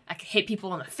fit. I could hit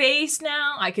people in the face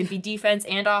now. I could be defense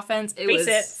and offense. It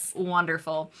was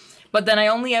wonderful. But then I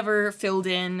only ever filled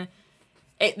in,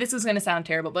 this was going to sound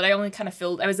terrible, but I only kind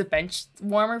of I was a bench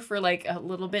warmer for like a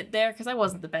little bit there because I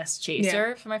wasn't the best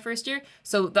chaser for my first year.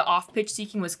 So the off-pitch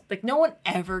seeking was like, no one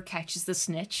ever catches the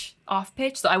snitch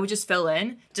off-pitch. So I would just fill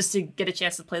in just to get a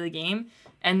chance to play the game.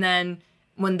 And then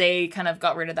when they kind of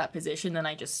got rid of that position, then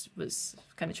I just was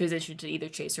kind of transitioned to either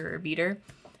chaser or beater.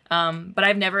 But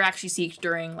I've never actually seeked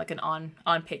during like an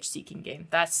on-pitch seeking game.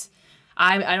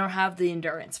 I don't have the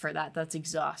endurance for that. That's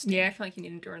exhausting. Yeah, I feel like you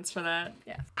need endurance for that.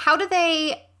 Yeah. How do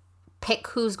they pick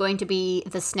who's going to be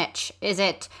the snitch?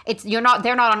 They're not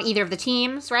on either of the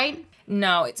teams, right?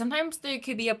 No, sometimes there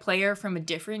could be a player from a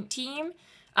different team.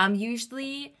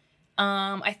 Usually,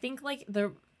 I think like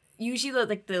the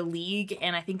league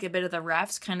and I think a bit of the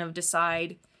refs kind of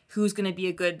decide who's going to be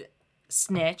a good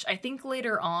snitch. I think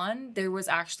later on there was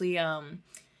actually you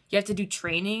have to do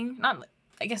training, not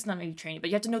I guess not maybe training, but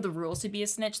you have to know the rules to be a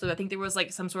snitch. So I think there was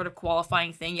like some sort of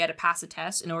qualifying thing. You had to pass a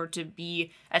test in order to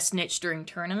be a snitch during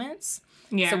tournaments.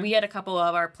 Yeah. So we had a couple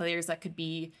of our players that could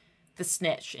be the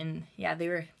snitch, and yeah, they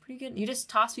were pretty good. You just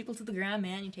toss people to the ground,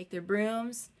 man. You take their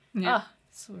brooms. Yeah.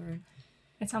 So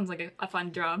It sounds like a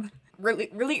fun job.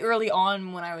 really early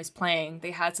on when I was playing,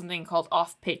 they had something called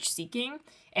off-pitch seeking,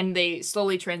 and they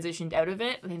slowly transitioned out of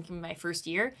it, I think in my first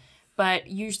year. But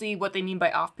usually what they mean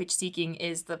by off-pitch seeking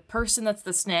is the person that's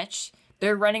the snitch,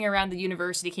 they're running around the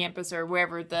university campus or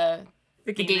wherever the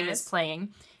game is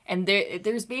playing, and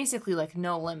there's basically like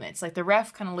no limits. Like the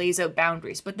ref kind of lays out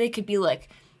boundaries, but they could be like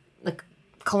 2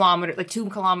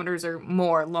 kilometers or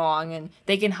more long, and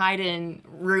they can hide in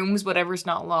rooms, whatever's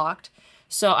not locked.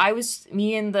 So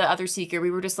me and the other seeker,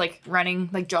 we were just like running,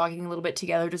 like jogging a little bit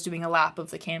together, just doing a lap of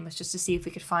the canvas just to see if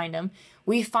we could find him.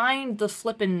 We find the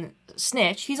flippin'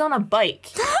 snitch. He's on a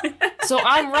bike. So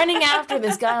I'm running after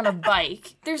this guy on a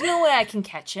bike. There's no way I can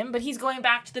catch him, but he's going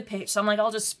back to the pitch. So I'm like,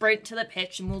 I'll just sprint to the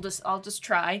pitch and I'll just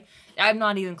try. I'm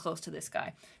not even close to this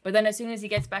guy. But then as soon as he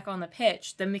gets back on the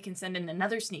pitch, then we can send in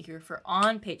another sneaker for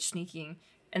on-pitch sneaking.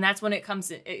 And that's when it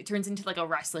turns into like a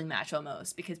wrestling match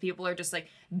almost, because people are just like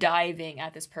diving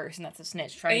at this person that's a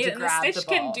snitch, trying to grab the ball. The snitch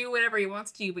can do whatever he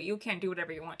wants to you, but you can't do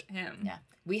whatever you want to him. Yeah.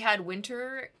 We had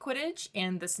winter Quidditch,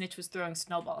 and the snitch was throwing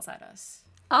snowballs at us.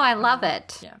 Oh, I love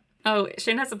it. Yeah. Oh,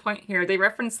 Shane has a point here. They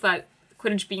reference that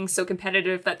Quidditch being so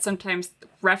competitive that sometimes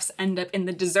refs end up in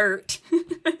the dessert.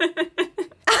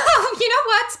 You know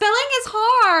what? Spelling is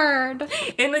hard.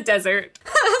 In the desert.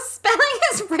 Spelling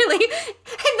is really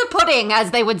in the pudding,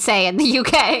 as they would say in the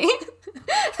UK.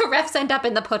 The refs end up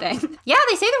in the pudding. Yeah,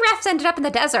 they say the refs ended up in the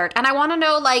desert. And I want to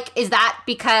know, like, is that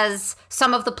because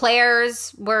some of the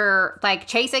players were, like,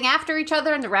 chasing after each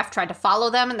other and the ref tried to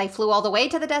follow them and they flew all the way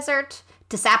to the desert?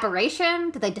 Disapparation?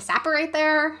 Did they disapparate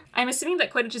there? I'm assuming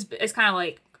that Quidditch is kind of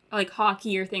like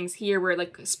hockey or things here where,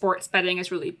 like, sports betting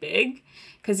is really big.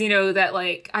 Because, you know, that,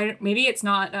 like, maybe it's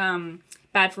not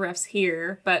bad for refs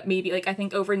here, but maybe, like, I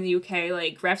think over in the UK,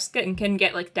 like, refs can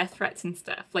get, like, death threats and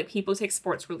stuff. Like, people take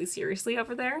sports really seriously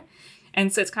over there.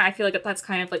 And so I feel like that's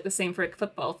kind of, like, the same for, like,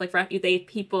 football. Like,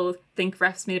 people think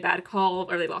refs made a bad call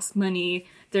or they lost money.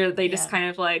 They just kind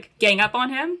of, like, gang up on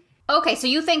him. Okay, so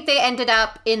you think they ended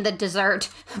up in the desert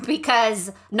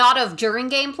because, not of during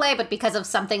gameplay, but because of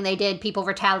something they did, people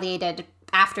retaliated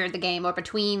after the game or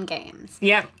between games.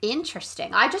 Yeah.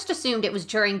 Interesting. I just assumed it was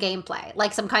during gameplay,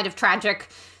 like some kind of tragic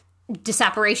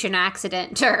disapparation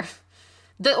accident, or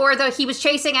he was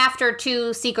chasing after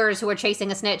 2 seekers who were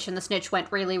chasing a snitch, and the snitch went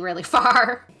really, really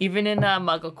far. Even in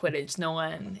Muggle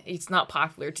Quidditch, it's not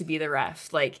popular to be the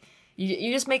ref. Like,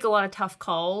 you just make a lot of tough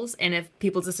calls, and if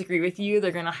people disagree with you,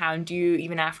 they're gonna hound you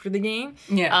even after the game.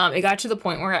 Yeah. It got to the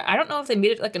point where I don't know if they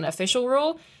made it like an official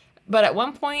rule, but at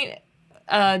one point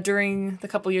during the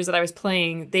couple years that I was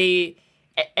playing,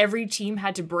 every team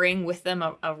had to bring with them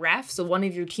a ref. So one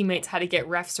of your teammates had to get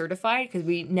ref certified because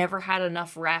we never had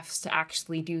enough refs to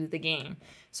actually do the game.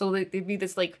 So there'd be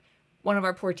this, like, one of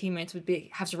our poor teammates would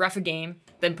have to ref a game,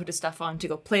 then put his stuff on to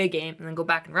go play a game, and then go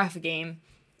back and ref a game.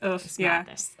 Oh, yeah.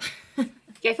 Madness.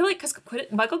 Yeah, I feel like because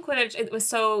Muggle Quidditch, it was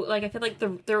so, like, I feel like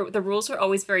the rules were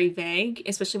always very vague,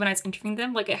 especially when I was entering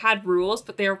them. Like, it had rules,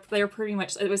 but they were pretty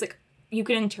much, it was like, you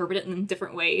could interpret it in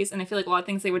different ways, and I feel like a lot of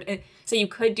things they would say you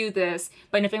could do this,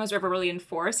 but nothing was ever really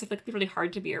enforced. I feel like it'd be really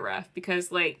hard to be a ref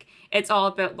because, like, it's all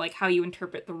about, like, how you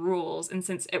interpret the rules, and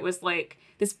since it was, like,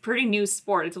 this pretty new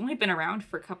sport, it's only been around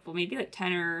for a couple, maybe, like,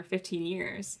 10 or 15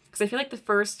 years, because I feel like the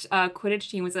first Quidditch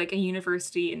team was, like, a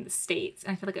university in the States,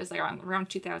 and I feel like it was, like, around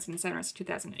 2007 or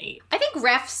 2008. I think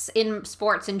refs in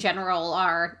sports in general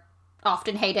are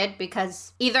often hated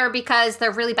because they're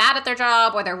really bad at their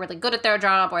job, or they're really good at their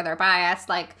job, or they're biased.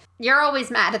 Like, you're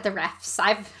always mad at the refs.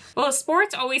 Well,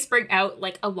 sports always bring out,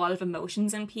 like, a lot of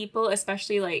emotions in people,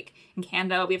 especially, like, in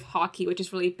Canada, we have hockey, which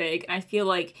is really big, and I feel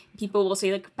like people will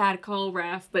say, like, bad call,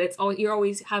 ref, but you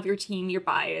always have your team, you're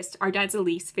biased. Our dad's a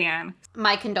Leafs fan.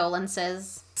 My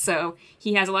condolences. So,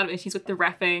 he has a lot of issues with the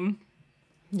reffing.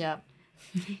 Yeah.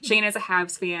 Shane is a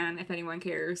Habs fan, if anyone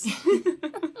cares.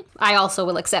 I also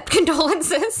will accept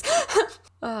condolences.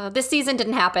 This season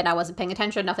didn't happen. I wasn't paying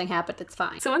attention. Nothing happened. It's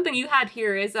fine. So one thing you had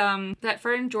here is that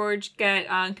Fred and George get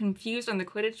confused on the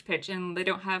Quidditch pitch, and they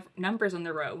don't have numbers on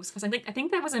the rows. Because I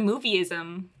think that was a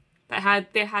movieism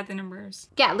that they had the numbers.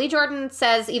 Yeah, Lee Jordan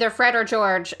says either Fred or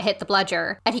George hit the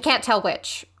bludger, and he can't tell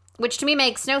which to me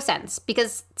makes no sense,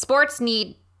 because sports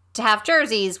need to have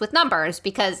jerseys with numbers,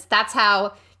 because that's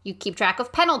how you keep track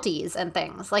of penalties and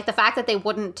things. Like, the fact that they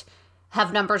wouldn't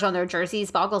have numbers on their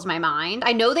jerseys boggles my mind.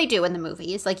 I know they do in the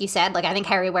movies, like you said. Like, I think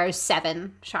Harry wears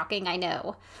 7. Shocking, I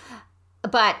know.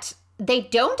 But they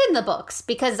don't in the books,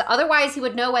 because otherwise he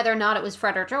would know whether or not it was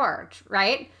Fred or George,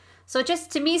 right? So it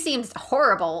just, to me, seems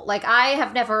horrible. Like, I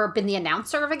have never been the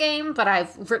announcer of a game, but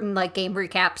I've written, like, game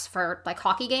recaps for, like,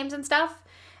 hockey games and stuff.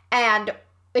 And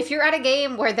if you're at a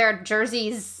game where their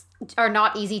jerseys are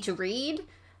not easy to read,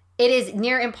 it is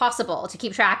near impossible to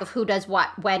keep track of who does what,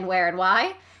 when, where, and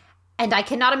why. And I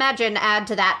cannot imagine, add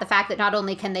to that, the fact that not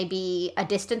only can they be a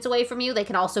distance away from you, they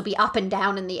can also be up and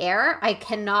down in the air. I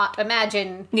cannot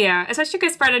imagine. Yeah, especially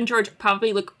because Fred and George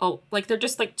probably look, like they're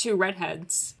just like two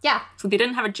redheads. Yeah. So if they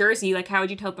didn't have a jersey, like how would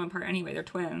you tell them apart anyway? They're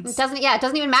twins. It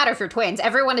doesn't even matter if you're twins.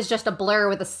 Everyone is just a blur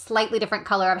with a slightly different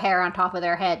color of hair on top of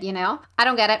their head, you know? I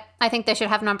don't get it. I think they should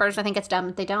have numbers. I think it's dumb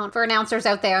that they don't. For announcers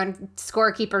out there and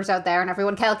scorekeepers out there and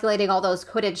everyone calculating all those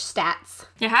Quidditch stats.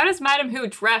 Yeah, how does Madam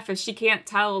Hooch ref if she can't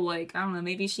tell, like, I don't know,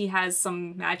 maybe she has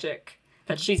some magic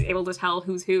that she's able to tell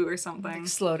who's who or something.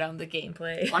 Slow down the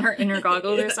gameplay. On her inner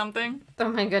goggles or something. Oh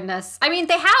my goodness. I mean,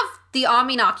 they have the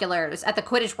Omninoculars at the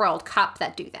Quidditch World Cup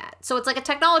that do that. So it's like a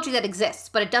technology that exists,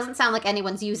 but it doesn't sound like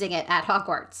anyone's using it at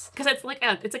Hogwarts. Because it's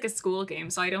like a school game,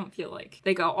 so I don't feel like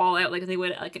they go all out like they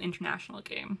would at like an international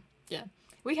game. Yeah.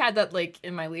 We had that, like,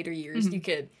 in my later years.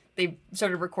 They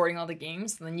started recording all the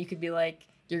games, and then you could be like,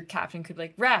 your captain could be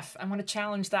like, ref, I want to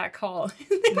challenge that call.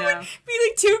 They would be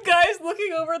like two guys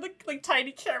looking over the like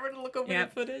tiny camera to look over the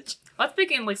footage. Let's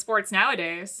begin like sports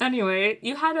nowadays. Anyway,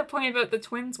 you had a point about the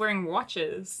twins wearing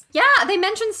watches. Yeah, they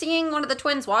mentioned seeing one of the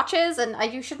twins' watches, and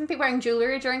you shouldn't be wearing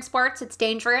jewelry during sports. It's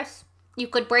dangerous. You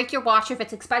could break your watch if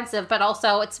it's expensive, but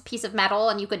also it's a piece of metal,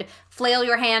 and you could flail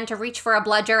your hand to reach for a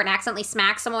bludger and accidentally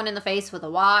smack someone in the face with a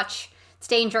watch. It's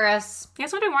dangerous. Yeah, I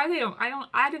was wondering why they don't.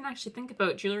 I didn't actually think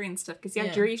about jewelry and stuff because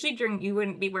usually during you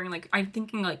wouldn't be wearing like I'm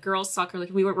thinking like girls soccer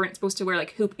like we weren't supposed to wear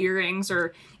like hoop earrings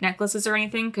or necklaces or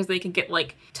anything because they could get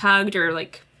like tugged or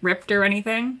like ripped or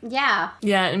anything. Yeah.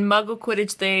 Yeah, in Muggle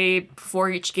Quidditch, before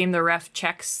each game the ref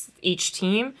checks each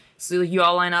team, so you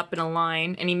all line up in a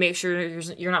line and he makes sure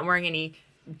you're not wearing any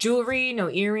jewelry, no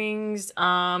earrings.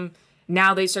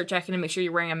 Now they start checking to make sure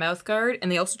you're wearing a mouth guard, and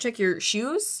they also check your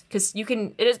shoes because you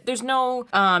can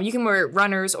wear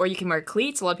runners or you can wear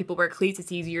cleats. A lot of people wear cleats; it's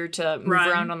easier to move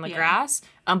around on the grass.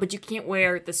 But you can't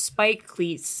wear the spike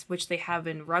cleats, which they have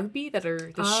in rugby, that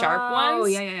are the sharp ones. Oh,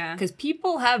 yeah. Because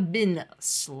people have been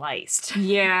sliced.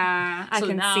 Yeah, I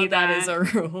can see that is a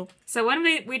rule. So when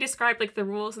we described like the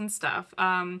rules and stuff,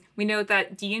 we know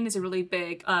that Dean is a really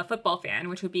big football fan,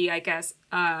 which would be, I guess,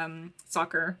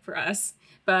 soccer for us.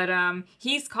 But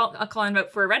he's calling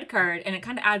out for a red card, and it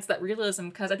kind of adds that realism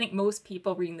because I think most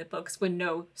people reading the books would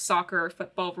know soccer,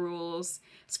 football rules,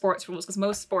 sports rules, because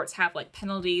most sports have like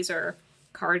penalties or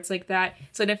cards like that.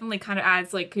 So it definitely kind of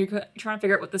adds like you're trying to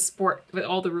figure out what the sport with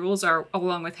all the rules are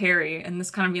along with Harry, and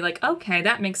this kind of be like, okay,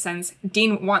 that makes sense.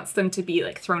 Dean wants them to be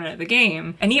like thrown out of the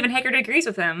game, and even Hagrid agrees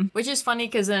with him. Which is funny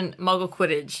because in Muggle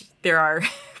Quidditch there are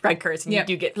red cards and you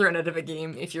do get thrown out of a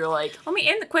game if you're like... I mean,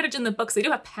 in the Quidditch in the books they do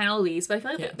have penalties, but I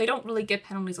feel like they don't really give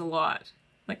penalties a lot.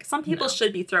 Like, some people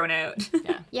should be thrown out.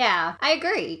 Yeah, I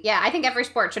agree. Yeah, I think every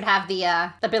sport should have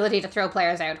the ability to throw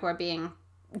players out who are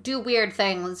do weird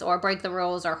things or break the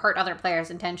rules or hurt other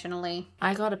players intentionally.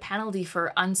 I got a penalty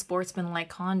for unsportsmanlike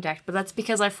conduct, but that's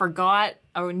because I forgot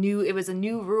or knew it was a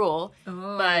new rule.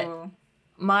 Oh.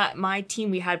 But my team,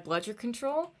 we had bludger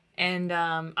control, and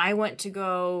I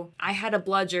had a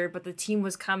bludger, but the team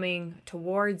was coming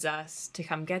towards us to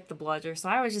come get the bludger, so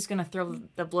I was just going to throw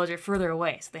the bludger further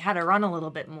away, so they had to run a little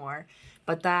bit more.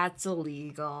 But that's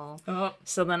illegal. Oh.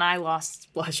 So then I lost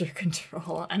bludger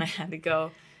control, and I had to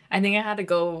go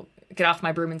get off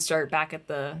my broom and start back at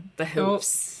the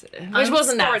hoops. Which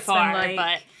wasn't that far,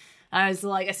 but I was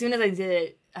like, as soon as I did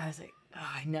it, I was like,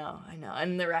 oh, I know.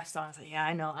 And the ref saw, I was like, yeah,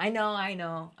 I know.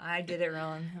 I did it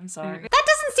wrong. I'm sorry. That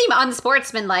doesn't seem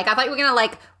unsportsmanlike. I thought you were going to,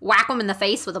 like, whack him in the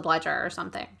face with a bludger or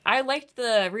something. I liked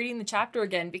reading the chapter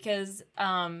again because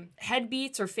head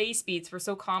beats or face beats were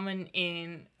so common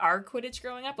in our Quidditch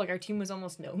growing up. Like, our team was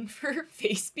almost known for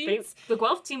face beats. The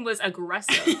Guelph team was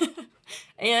aggressive.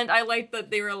 And I liked that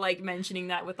they were, like, mentioning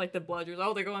that with, like, the bludgers.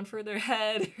 Oh, they're going for their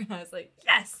head. And I was like,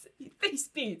 yes, face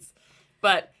beats.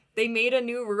 But they made a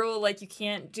new rule, like, you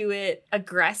can't do it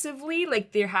aggressively.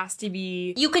 Like, there has to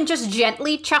be... You can just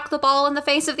gently chuck the ball in the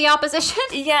face of the opposition?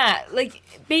 Yeah, like,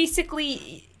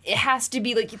 basically, it has to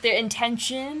be, like, their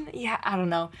intention. Yeah, I don't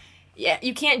know. Yeah,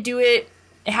 you can't do it...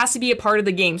 It has to be a part of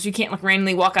the game, so you can't, like,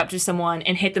 randomly walk up to someone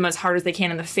and hit them as hard as they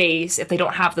can in the face if they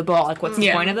don't have the ball. Like, what's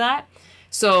the point of that?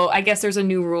 So I guess there's a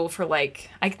new rule for, like,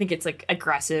 I think it's, like,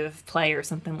 aggressive play or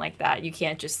something like that. You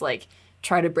can't just, like,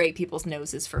 try to break people's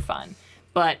noses for fun.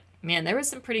 But, man, there was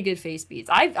some pretty good face beats.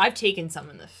 I've taken some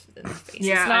in the face.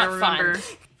 Yeah, it's not I remember.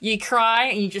 fun. You cry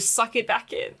and you just suck it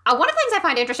back in. One of the things I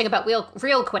find interesting about real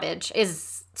Quidditch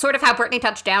is sort of how Brittany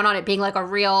touched down on it being like a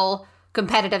real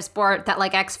competitive sport that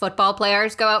like ex-football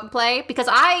players go out and play. Because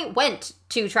I went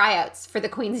to tryouts for the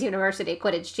Queen's University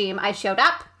Quidditch team. I showed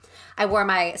up. I wore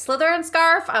my Slytherin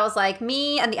scarf. I was like,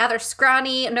 me and the other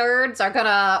scrawny nerds are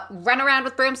gonna run around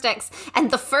with broomsticks. And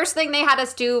the first thing they had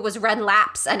us do was run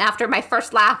laps. And after my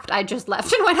first lap, I just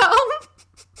left and went home.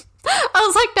 I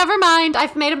was like, never mind.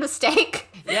 I've made a mistake.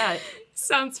 Yeah.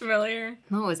 Sounds familiar.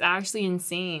 No, it's actually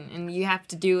insane. And you have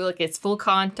to do, like, it's full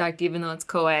contact even though it's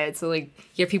co-ed. So, like,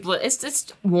 you have people, it's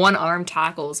just one-arm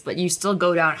tackles, but you still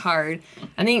go down hard.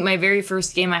 I think my very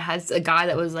first game, I had a guy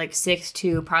that was, like,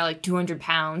 6'2", probably, like, 200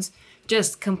 pounds,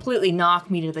 just completely knock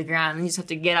me to the ground. And you just have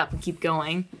to get up and keep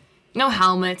going. No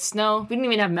helmets, no. We didn't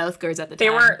even have mouth guards at the time.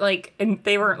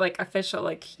 They weren't like official.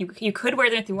 Like you could wear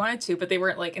them if you wanted to, but they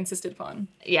weren't like insisted upon.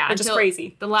 Yeah, which is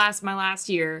crazy. My last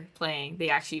year playing,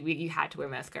 you had to wear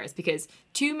mouth guards because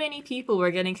too many people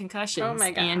were getting concussions. Oh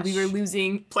my gosh. And we were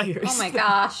losing players. Oh my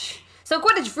gosh. So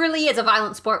Quidditch really is a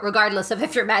violent sport regardless of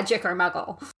if you're magic or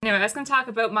muggle. Anyway, I was going to talk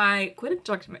about my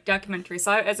Quidditch documentary.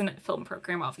 So I was in a film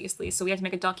program, obviously. So we had to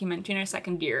make a documentary in our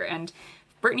second year. And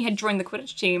Brittany had joined the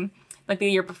Quidditch team like the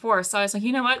year before. So I was like,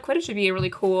 you know what? Quidditch would be a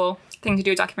really cool thing to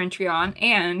do a documentary on.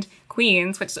 And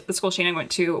Queens, which the school Shana went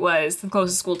to, was the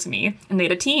closest school to me, and they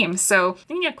had a team. So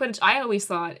thinking of Quidditch, I always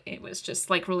thought it was just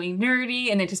like really nerdy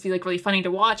and it'd just be like really funny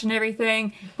to watch and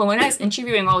everything. But when I was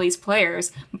interviewing all these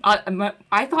players,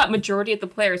 I thought majority of the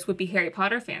players would be Harry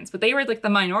Potter fans, but they were like the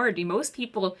minority. Most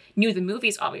people knew the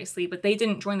movies, obviously, but they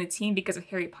didn't join the team because of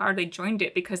Harry Potter. They joined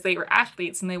it because they were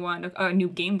athletes and they wanted a new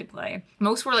game to play.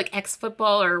 Most were like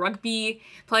ex-football or rugby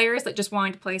players that just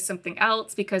wanted to play something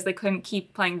else because they couldn't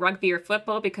keep playing rugby or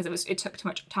football because it took too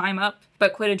much time up.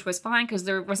 But Quidditch was fine because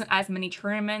there wasn't as many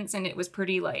tournaments and it was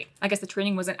pretty I guess the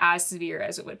training wasn't as severe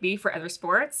as it would be for other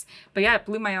sports. But yeah, it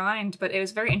blew my mind. But it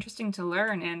was very interesting to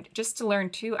learn. And just to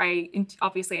learn too, I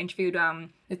obviously interviewed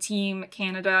the Team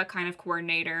Canada kind of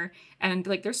coordinator. And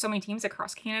like there's so many teams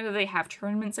across Canada. They have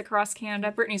tournaments across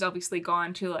Canada. Brittany's obviously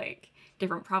gone to like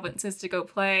different provinces to go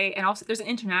play. And also there's an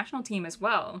international team as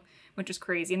well, which is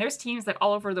crazy. And there's teams like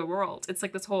all over the world. It's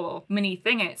like this whole mini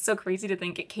thing. And it's so crazy to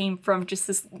think it came from just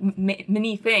this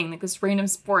mini thing, like this random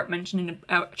sport mentioned in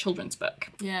a children's book.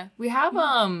 Yeah. We have,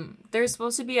 there's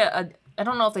supposed to be I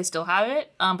don't know if they still have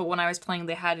it, but when I was playing,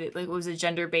 they had it, like, it was a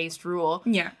gender-based rule.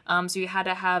 Yeah. So you had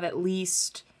to have at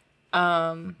least,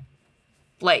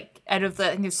 like, out of I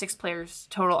think there's 6 players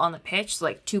total on the pitch, so,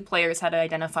 like, 2 players had to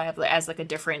identify as, like, a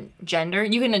different gender.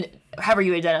 You can, however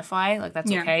you identify, like,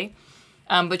 that's okay.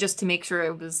 But just to make sure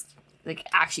it was, like,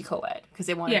 actually co-ed, because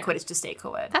they wanted Quidditch to stay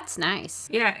co-ed. That's nice.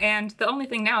 Yeah, and the only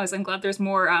thing now is I'm glad there's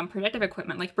more protective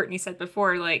equipment, like Brittany said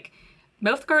before, like,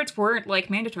 mouth guards weren't,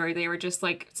 like, mandatory, they were just,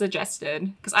 like,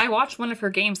 suggested. Because I watched one of her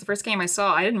games, the first game I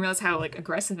saw, I didn't realize how, like,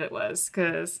 aggressive it was,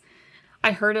 because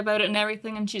I heard about it and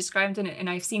everything, and she described it, and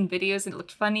I've seen videos, and it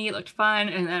looked funny, it looked fun,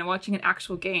 and then watching an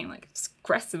actual game, like, it's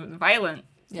aggressive and violent.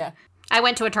 Yeah. I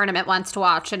went to a tournament once to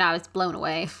watch, and I was blown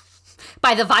away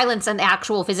by the violence and the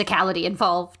actual physicality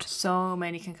involved. So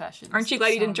many concussions. Aren't you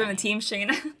glad you didn't join the team,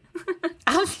 Shana?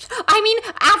 I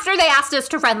mean, after they asked us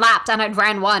to run laps, and I'd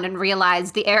ran one and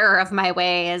realized the error of my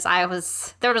ways,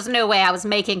 there was no way I was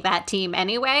making that team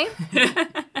anyway.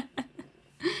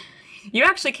 You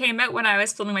actually came out when I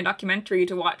was filming my documentary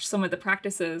to watch some of the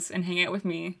practices and hang out with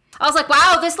me. I was like,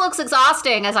 wow, this looks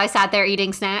exhausting, as I sat there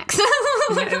eating snacks.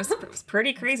 Yeah, it was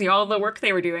pretty crazy, all the work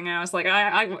they were doing, and I was like,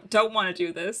 I don't want to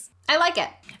do this. I like it.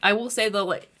 I will say, though,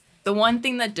 like, the one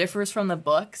thing that differs from the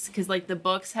books, because, like, the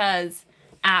books has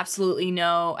absolutely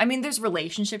no, I mean, there's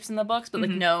relationships in the books, but, like,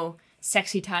 no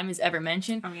sexy time is ever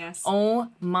mentioned. Oh, yes. Oh,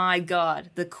 my God,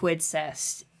 the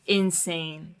Quiddcest.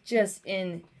 Insane. Just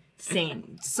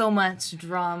insane. So much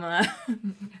drama.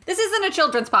 This isn't a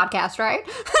children's podcast, right?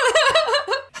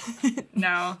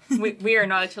 No, we are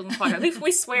not a children's podcast.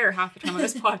 We swear half the time on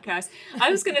this podcast. I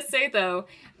was going to say, though,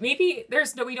 maybe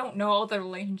we don't know all the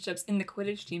relationships in the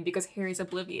Quidditch team because Harry's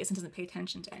oblivious and doesn't pay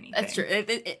attention to anything. That's true.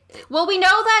 Well, we know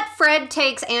that Fred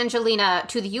takes Angelina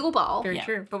to the Yule Ball. Very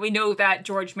true. But we know that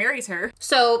George marries her.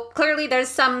 So clearly there's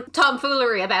some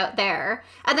tomfoolery about there.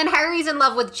 And then Harry's in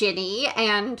love with Ginny,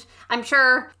 and I'm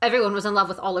sure everyone was in love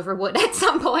with Oliver Wood at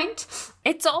some point.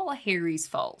 It's all Harry's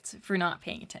fault for not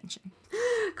paying attention.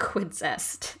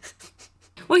 Quiddcest.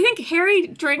 Well, I think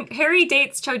Harry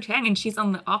dates Cho Chang, and she's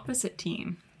on the opposite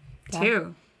team,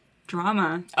 too.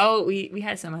 Drama. Oh, we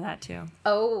had some of that, too.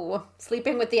 Oh,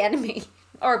 sleeping with the enemy.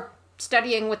 Or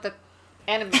studying with the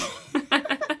enemy.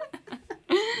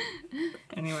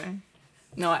 Anyway.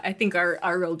 No, I think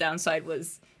our real downside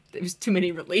was there was too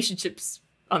many relationships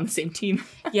on the same team.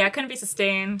 Yeah, it couldn't be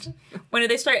sustained. When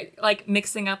they start like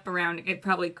mixing up around, it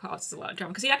probably causes a lot of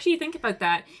drama. Because you actually think about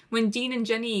that, when Dean was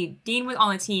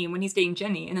on the team when he's dating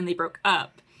Jenny, and then they broke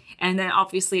up, and then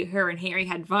obviously her and Harry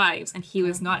had vibes, and he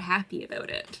was not happy about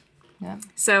it. Yeah.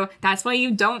 So that's why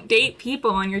you don't date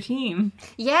people on your team.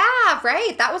 Yeah,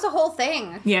 right. That was a whole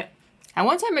thing. Yeah. At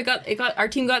one time, our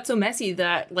team got so messy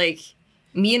that like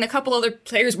me and a couple other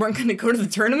players weren't going to go to the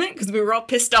tournament because we were all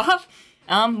pissed off.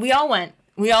 We all went.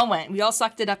 We all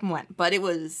sucked it up and went, but it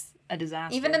was a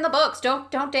disaster. Even in the books,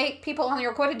 don't date people on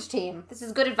your Quidditch team. This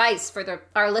is good advice for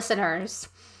our listeners.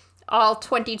 All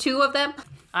 22 of them.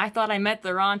 I thought I met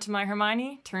the Ron to my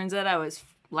Hermione. Turns out I was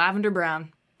lavender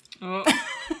brown. Oh.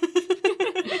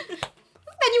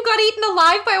 And you got eaten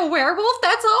alive by a werewolf?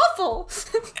 That's awful.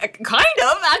 Kind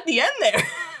of at the end there.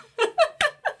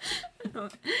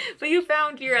 But you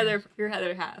found your other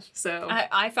half, so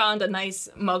I found a nice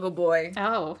muggle boy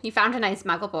Oh, you found a nice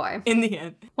muggle boy. in the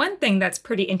end. one thing that's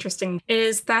pretty interesting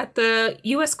is that the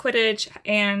U.S. Quidditch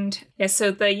and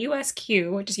so the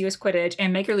USQ, which is U.S. Quidditch,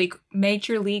 and Major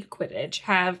League Quidditch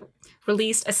have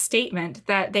released a statement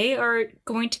that they are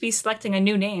going to be selecting a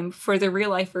new name for the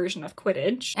real-life version of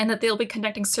Quidditch, and that they'll be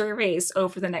conducting surveys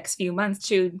over the next few months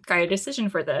to guide a decision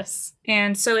for this.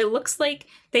 And so it looks like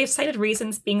they've cited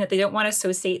reasons being that they don't want to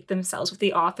associate themselves with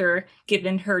the author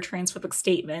given her transphobic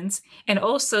statements, and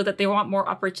also that they want more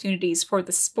opportunities for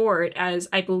the sport, as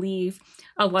I believe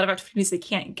a lot of opportunities they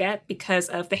can't get because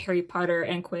of the Harry Potter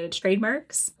and Quidditch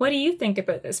trademarks. What do you think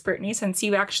about this, Brittany, since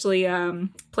you actually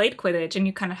played Quidditch and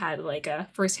you kind of had like a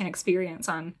first-hand experience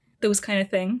on those kind of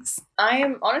things? I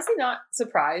am honestly not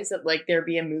surprised that like there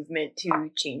be a movement to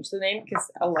change the name,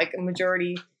 because like a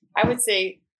majority, I would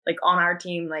say like on our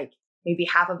team, like maybe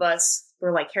half of us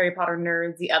were like Harry Potter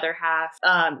nerds, the other half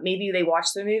maybe they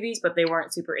watched the movies but they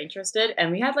weren't super interested,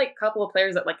 and we had like a couple of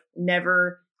players that like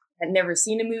had never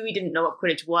seen a movie, didn't know what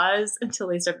Quidditch was until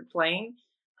they started playing.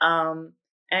 And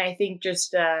I think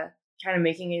just kind of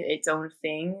making it its own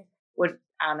thing would,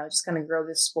 I don't know, just kind of grow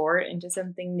this sport into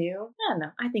something new. I don't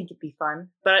know. I think it'd be fun.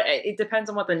 But it depends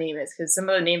on what the name is, because some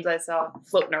of the names I saw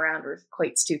floating around were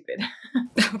quite stupid.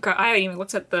 Oh God, I haven't even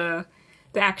looked at the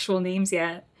actual names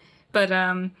yet. But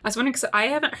I was wondering, because I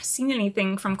haven't seen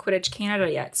anything from Quidditch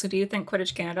Canada yet. So do you think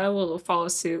Quidditch Canada will follow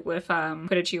suit with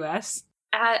Quidditch US?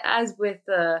 As with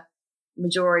the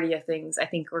majority of things, I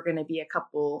think we're going to be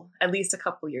at least a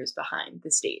couple years behind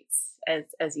the States,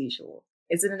 as usual.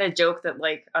 Isn't it a joke that,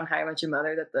 like, on How I Met Your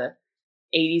Mother, that the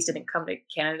 80s didn't come to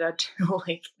Canada till,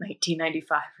 like,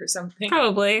 1995 or something?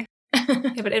 Probably.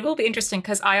 Yeah, but it will be interesting,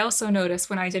 because I also noticed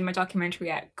when I did my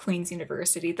documentary at Queen's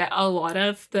University that a lot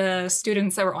of the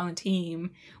students that were on the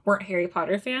team weren't Harry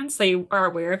Potter fans. They are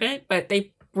aware of it, but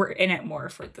they were in it more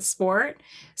for the sport.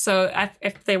 So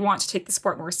if they want to take the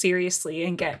sport more seriously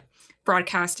and get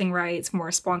broadcasting rights, more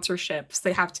sponsorships,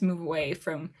 they have to move away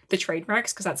from the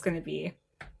trademarks, because that's going to be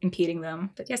impeding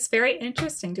them. But yes, very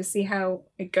interesting to see how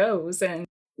it goes. And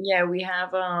yeah, we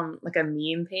have like a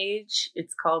meme page.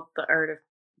 It's called The Art of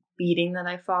Beating that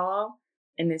I follow,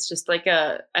 and it's just like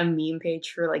a meme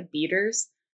page for like beaters.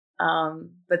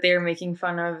 But they were making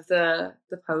fun of the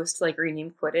post to like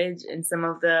rename Quidditch, and some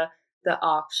of the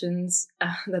options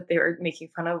that they were making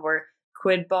fun of were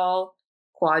Quid Ball,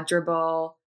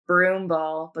 Quadraball, Broom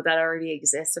Ball, but that already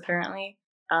exists apparently.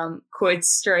 Quid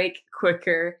Strike,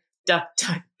 Quicker, Duck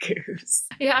Duck Goose.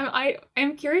 yeah,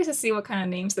 I'm curious to see what kind of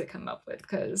names they come up with,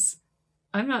 because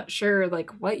I'm not sure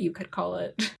like what you could call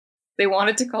it. They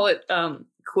wanted to call it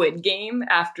Quid Game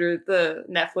after the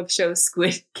Netflix show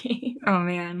Squid Game. Oh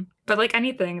man, but like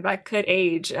anything that could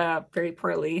age very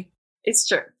poorly. It's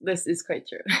true. This is quite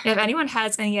true. If anyone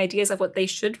has any ideas of what they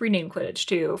should rename Quidditch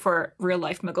to for real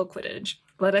life Muggle Quidditch,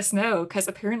 let us know, because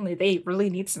apparently they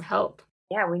really need some help.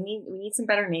 Yeah, we need some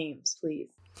better names, please.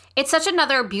 It's such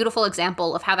another beautiful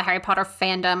example of how the Harry Potter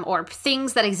fandom, or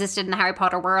things that existed in the Harry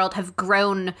Potter world, have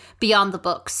grown beyond the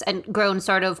books and grown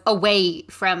sort of away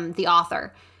from the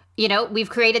author. You know, we've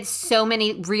created so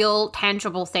many real,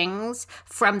 tangible things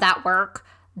from that work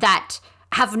that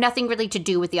have nothing really to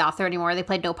do with the author anymore. They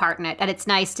played no part in it. And it's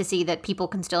nice to see that people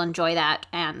can still enjoy that.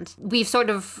 And we've sort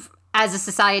of, as a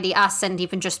society, us and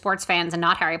even just sports fans and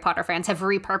not Harry Potter fans, have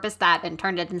repurposed that and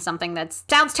turned it into something that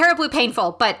sounds terribly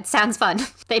painful, but sounds fun.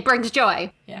 It brings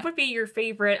joy. Yeah. What would be your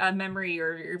favorite memory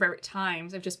or your favorite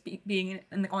times of just being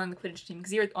on the Quidditch team?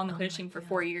 Because you were on the Quidditch team for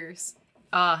 4 years.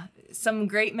 Some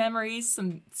great memories,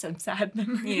 some sad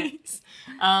memories.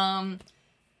 Yeah.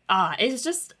 It's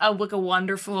just like a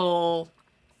wonderful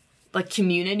like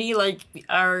community. Like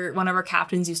one of our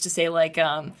captains used to say, like,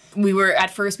 we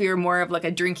were more of like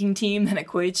a drinking team than a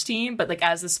Quidditch team, but like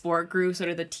as the sport grew, sort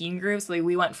of the team grew. So like,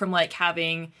 we went from like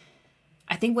having,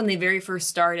 I think when they very first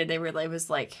started, it was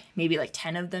like maybe like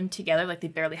 10 of them together. Like they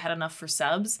barely had enough for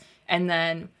subs. And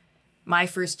then my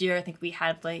first year, I think we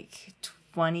had like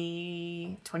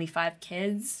 25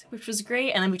 kids, which was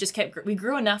great. And then we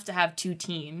grew enough to have 2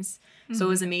 teams. So it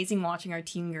was amazing watching our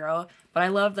team grow. But I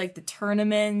loved like the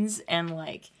tournaments and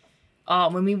like,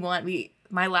 when we won,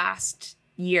 my last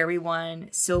year we won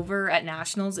silver at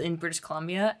nationals in British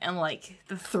Columbia, and like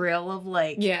the thrill of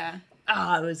like,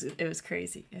 it was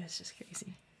crazy. It was just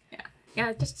crazy.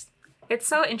 Yeah, it's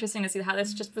so interesting to see how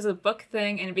this just was a book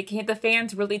thing, and it became, the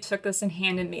fans really took this in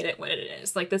hand and made it what it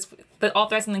is. Like this, the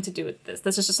author has something to do with this.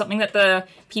 This is just something that the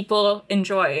people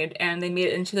enjoyed, and they made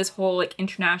it into this whole like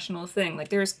international thing. Like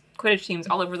there's Quidditch teams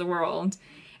all over the world,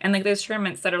 and like there's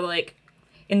tournaments that are like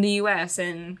in the US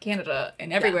and Canada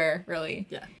and everywhere, really.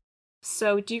 Yeah.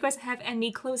 So do you guys have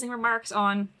any closing remarks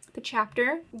on the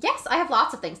chapter? Yes, I have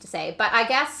lots of things to say, but I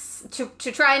guess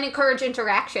to try and encourage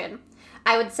interaction,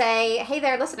 I would say, hey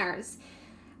there, listeners.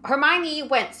 Hermione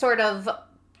went sort of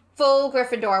full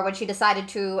Gryffindor when she decided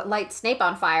to light Snape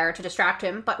on fire to distract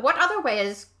him, but what other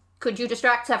ways could you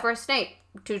distract Severus Snape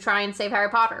to try and save Harry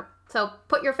Potter? So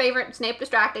put your favorite Snape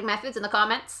distracting methods in the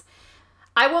comments.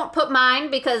 I won't put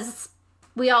mine because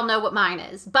we all know what mine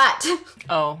is, but...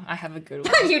 Oh, I have a good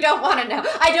one. You don't want to know.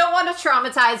 I don't want to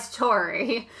traumatize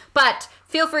Tori, but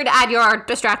feel free to add your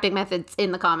distracting methods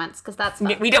in the comments, because that's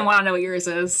fun. We don't want to know what yours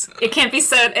is. It can't be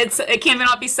said. It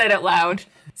cannot be said out loud.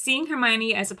 Seeing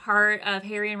Hermione as a part of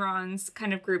Harry and Ron's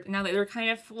kind of group, now that they're kind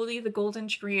of fully the golden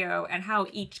trio, and how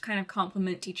each kind of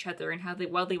complement each other and how they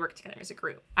work together as a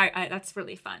group. I that's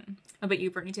really fun. How about you,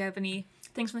 Brittany? Do you have any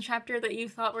things from the chapter that you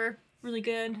thought were really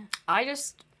good? I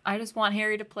just want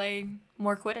Harry to play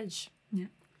more Quidditch. Yeah.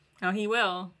 Oh, he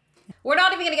will. We're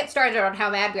not even going to get started on how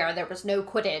mad we are there was no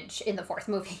Quidditch in the 4th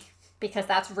movie, because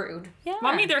that's rude. Yeah.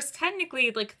 Well, I mean, there's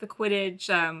technically like the Quidditch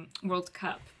World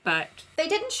Cup, but... They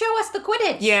didn't show us the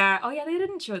Quidditch. Yeah. Oh, yeah, they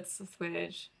didn't show us the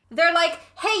Quidditch. They're like,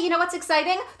 hey, you know what's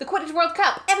exciting? The Quidditch World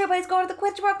Cup. Everybody's going to the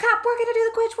Quidditch World Cup. We're going to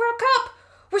do the Quidditch World Cup.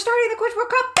 We're starting the Quidditch World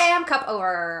Cup. Bam, cup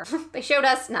over. They showed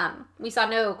us none. We saw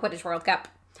no Quidditch World Cup.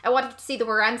 I wanted to see the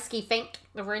Warinsky feint,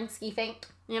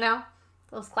 you know?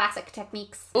 Those classic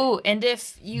techniques. Ooh, and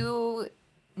if you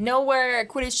know where a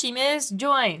Quidditch team is,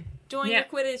 join your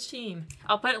Quidditch team.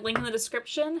 I'll put a link in the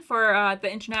description for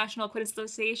the International Quidditch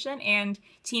Association and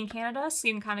Team Canada, so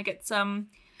you can kind of get some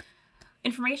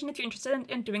information if you're interested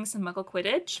in doing some Muggle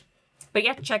Quidditch. But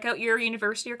yeah, check out your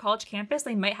university or college campus.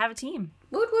 They might have a team.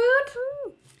 Woot woot!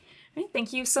 All right,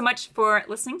 thank you so much for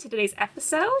listening to today's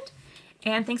episode.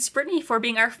 And thanks, Brittany, for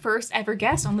being our first ever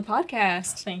guest on the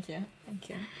podcast. Thank you.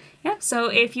 Yeah, so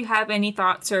if you have any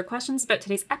thoughts or questions about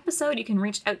today's episode, you can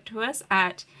reach out to us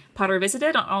at Potter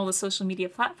Revisited on all the social media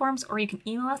platforms, or you can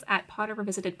email us at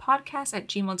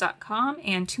potterrevisitedpodcast@gmail.com,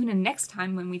 and tune in next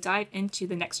time when we dive into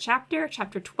the next chapter,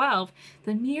 chapter 12,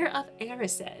 The Mirror of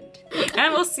Erised.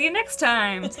 And we'll see you next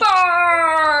time.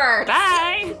 Sport!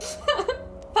 Bye!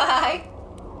 Bye!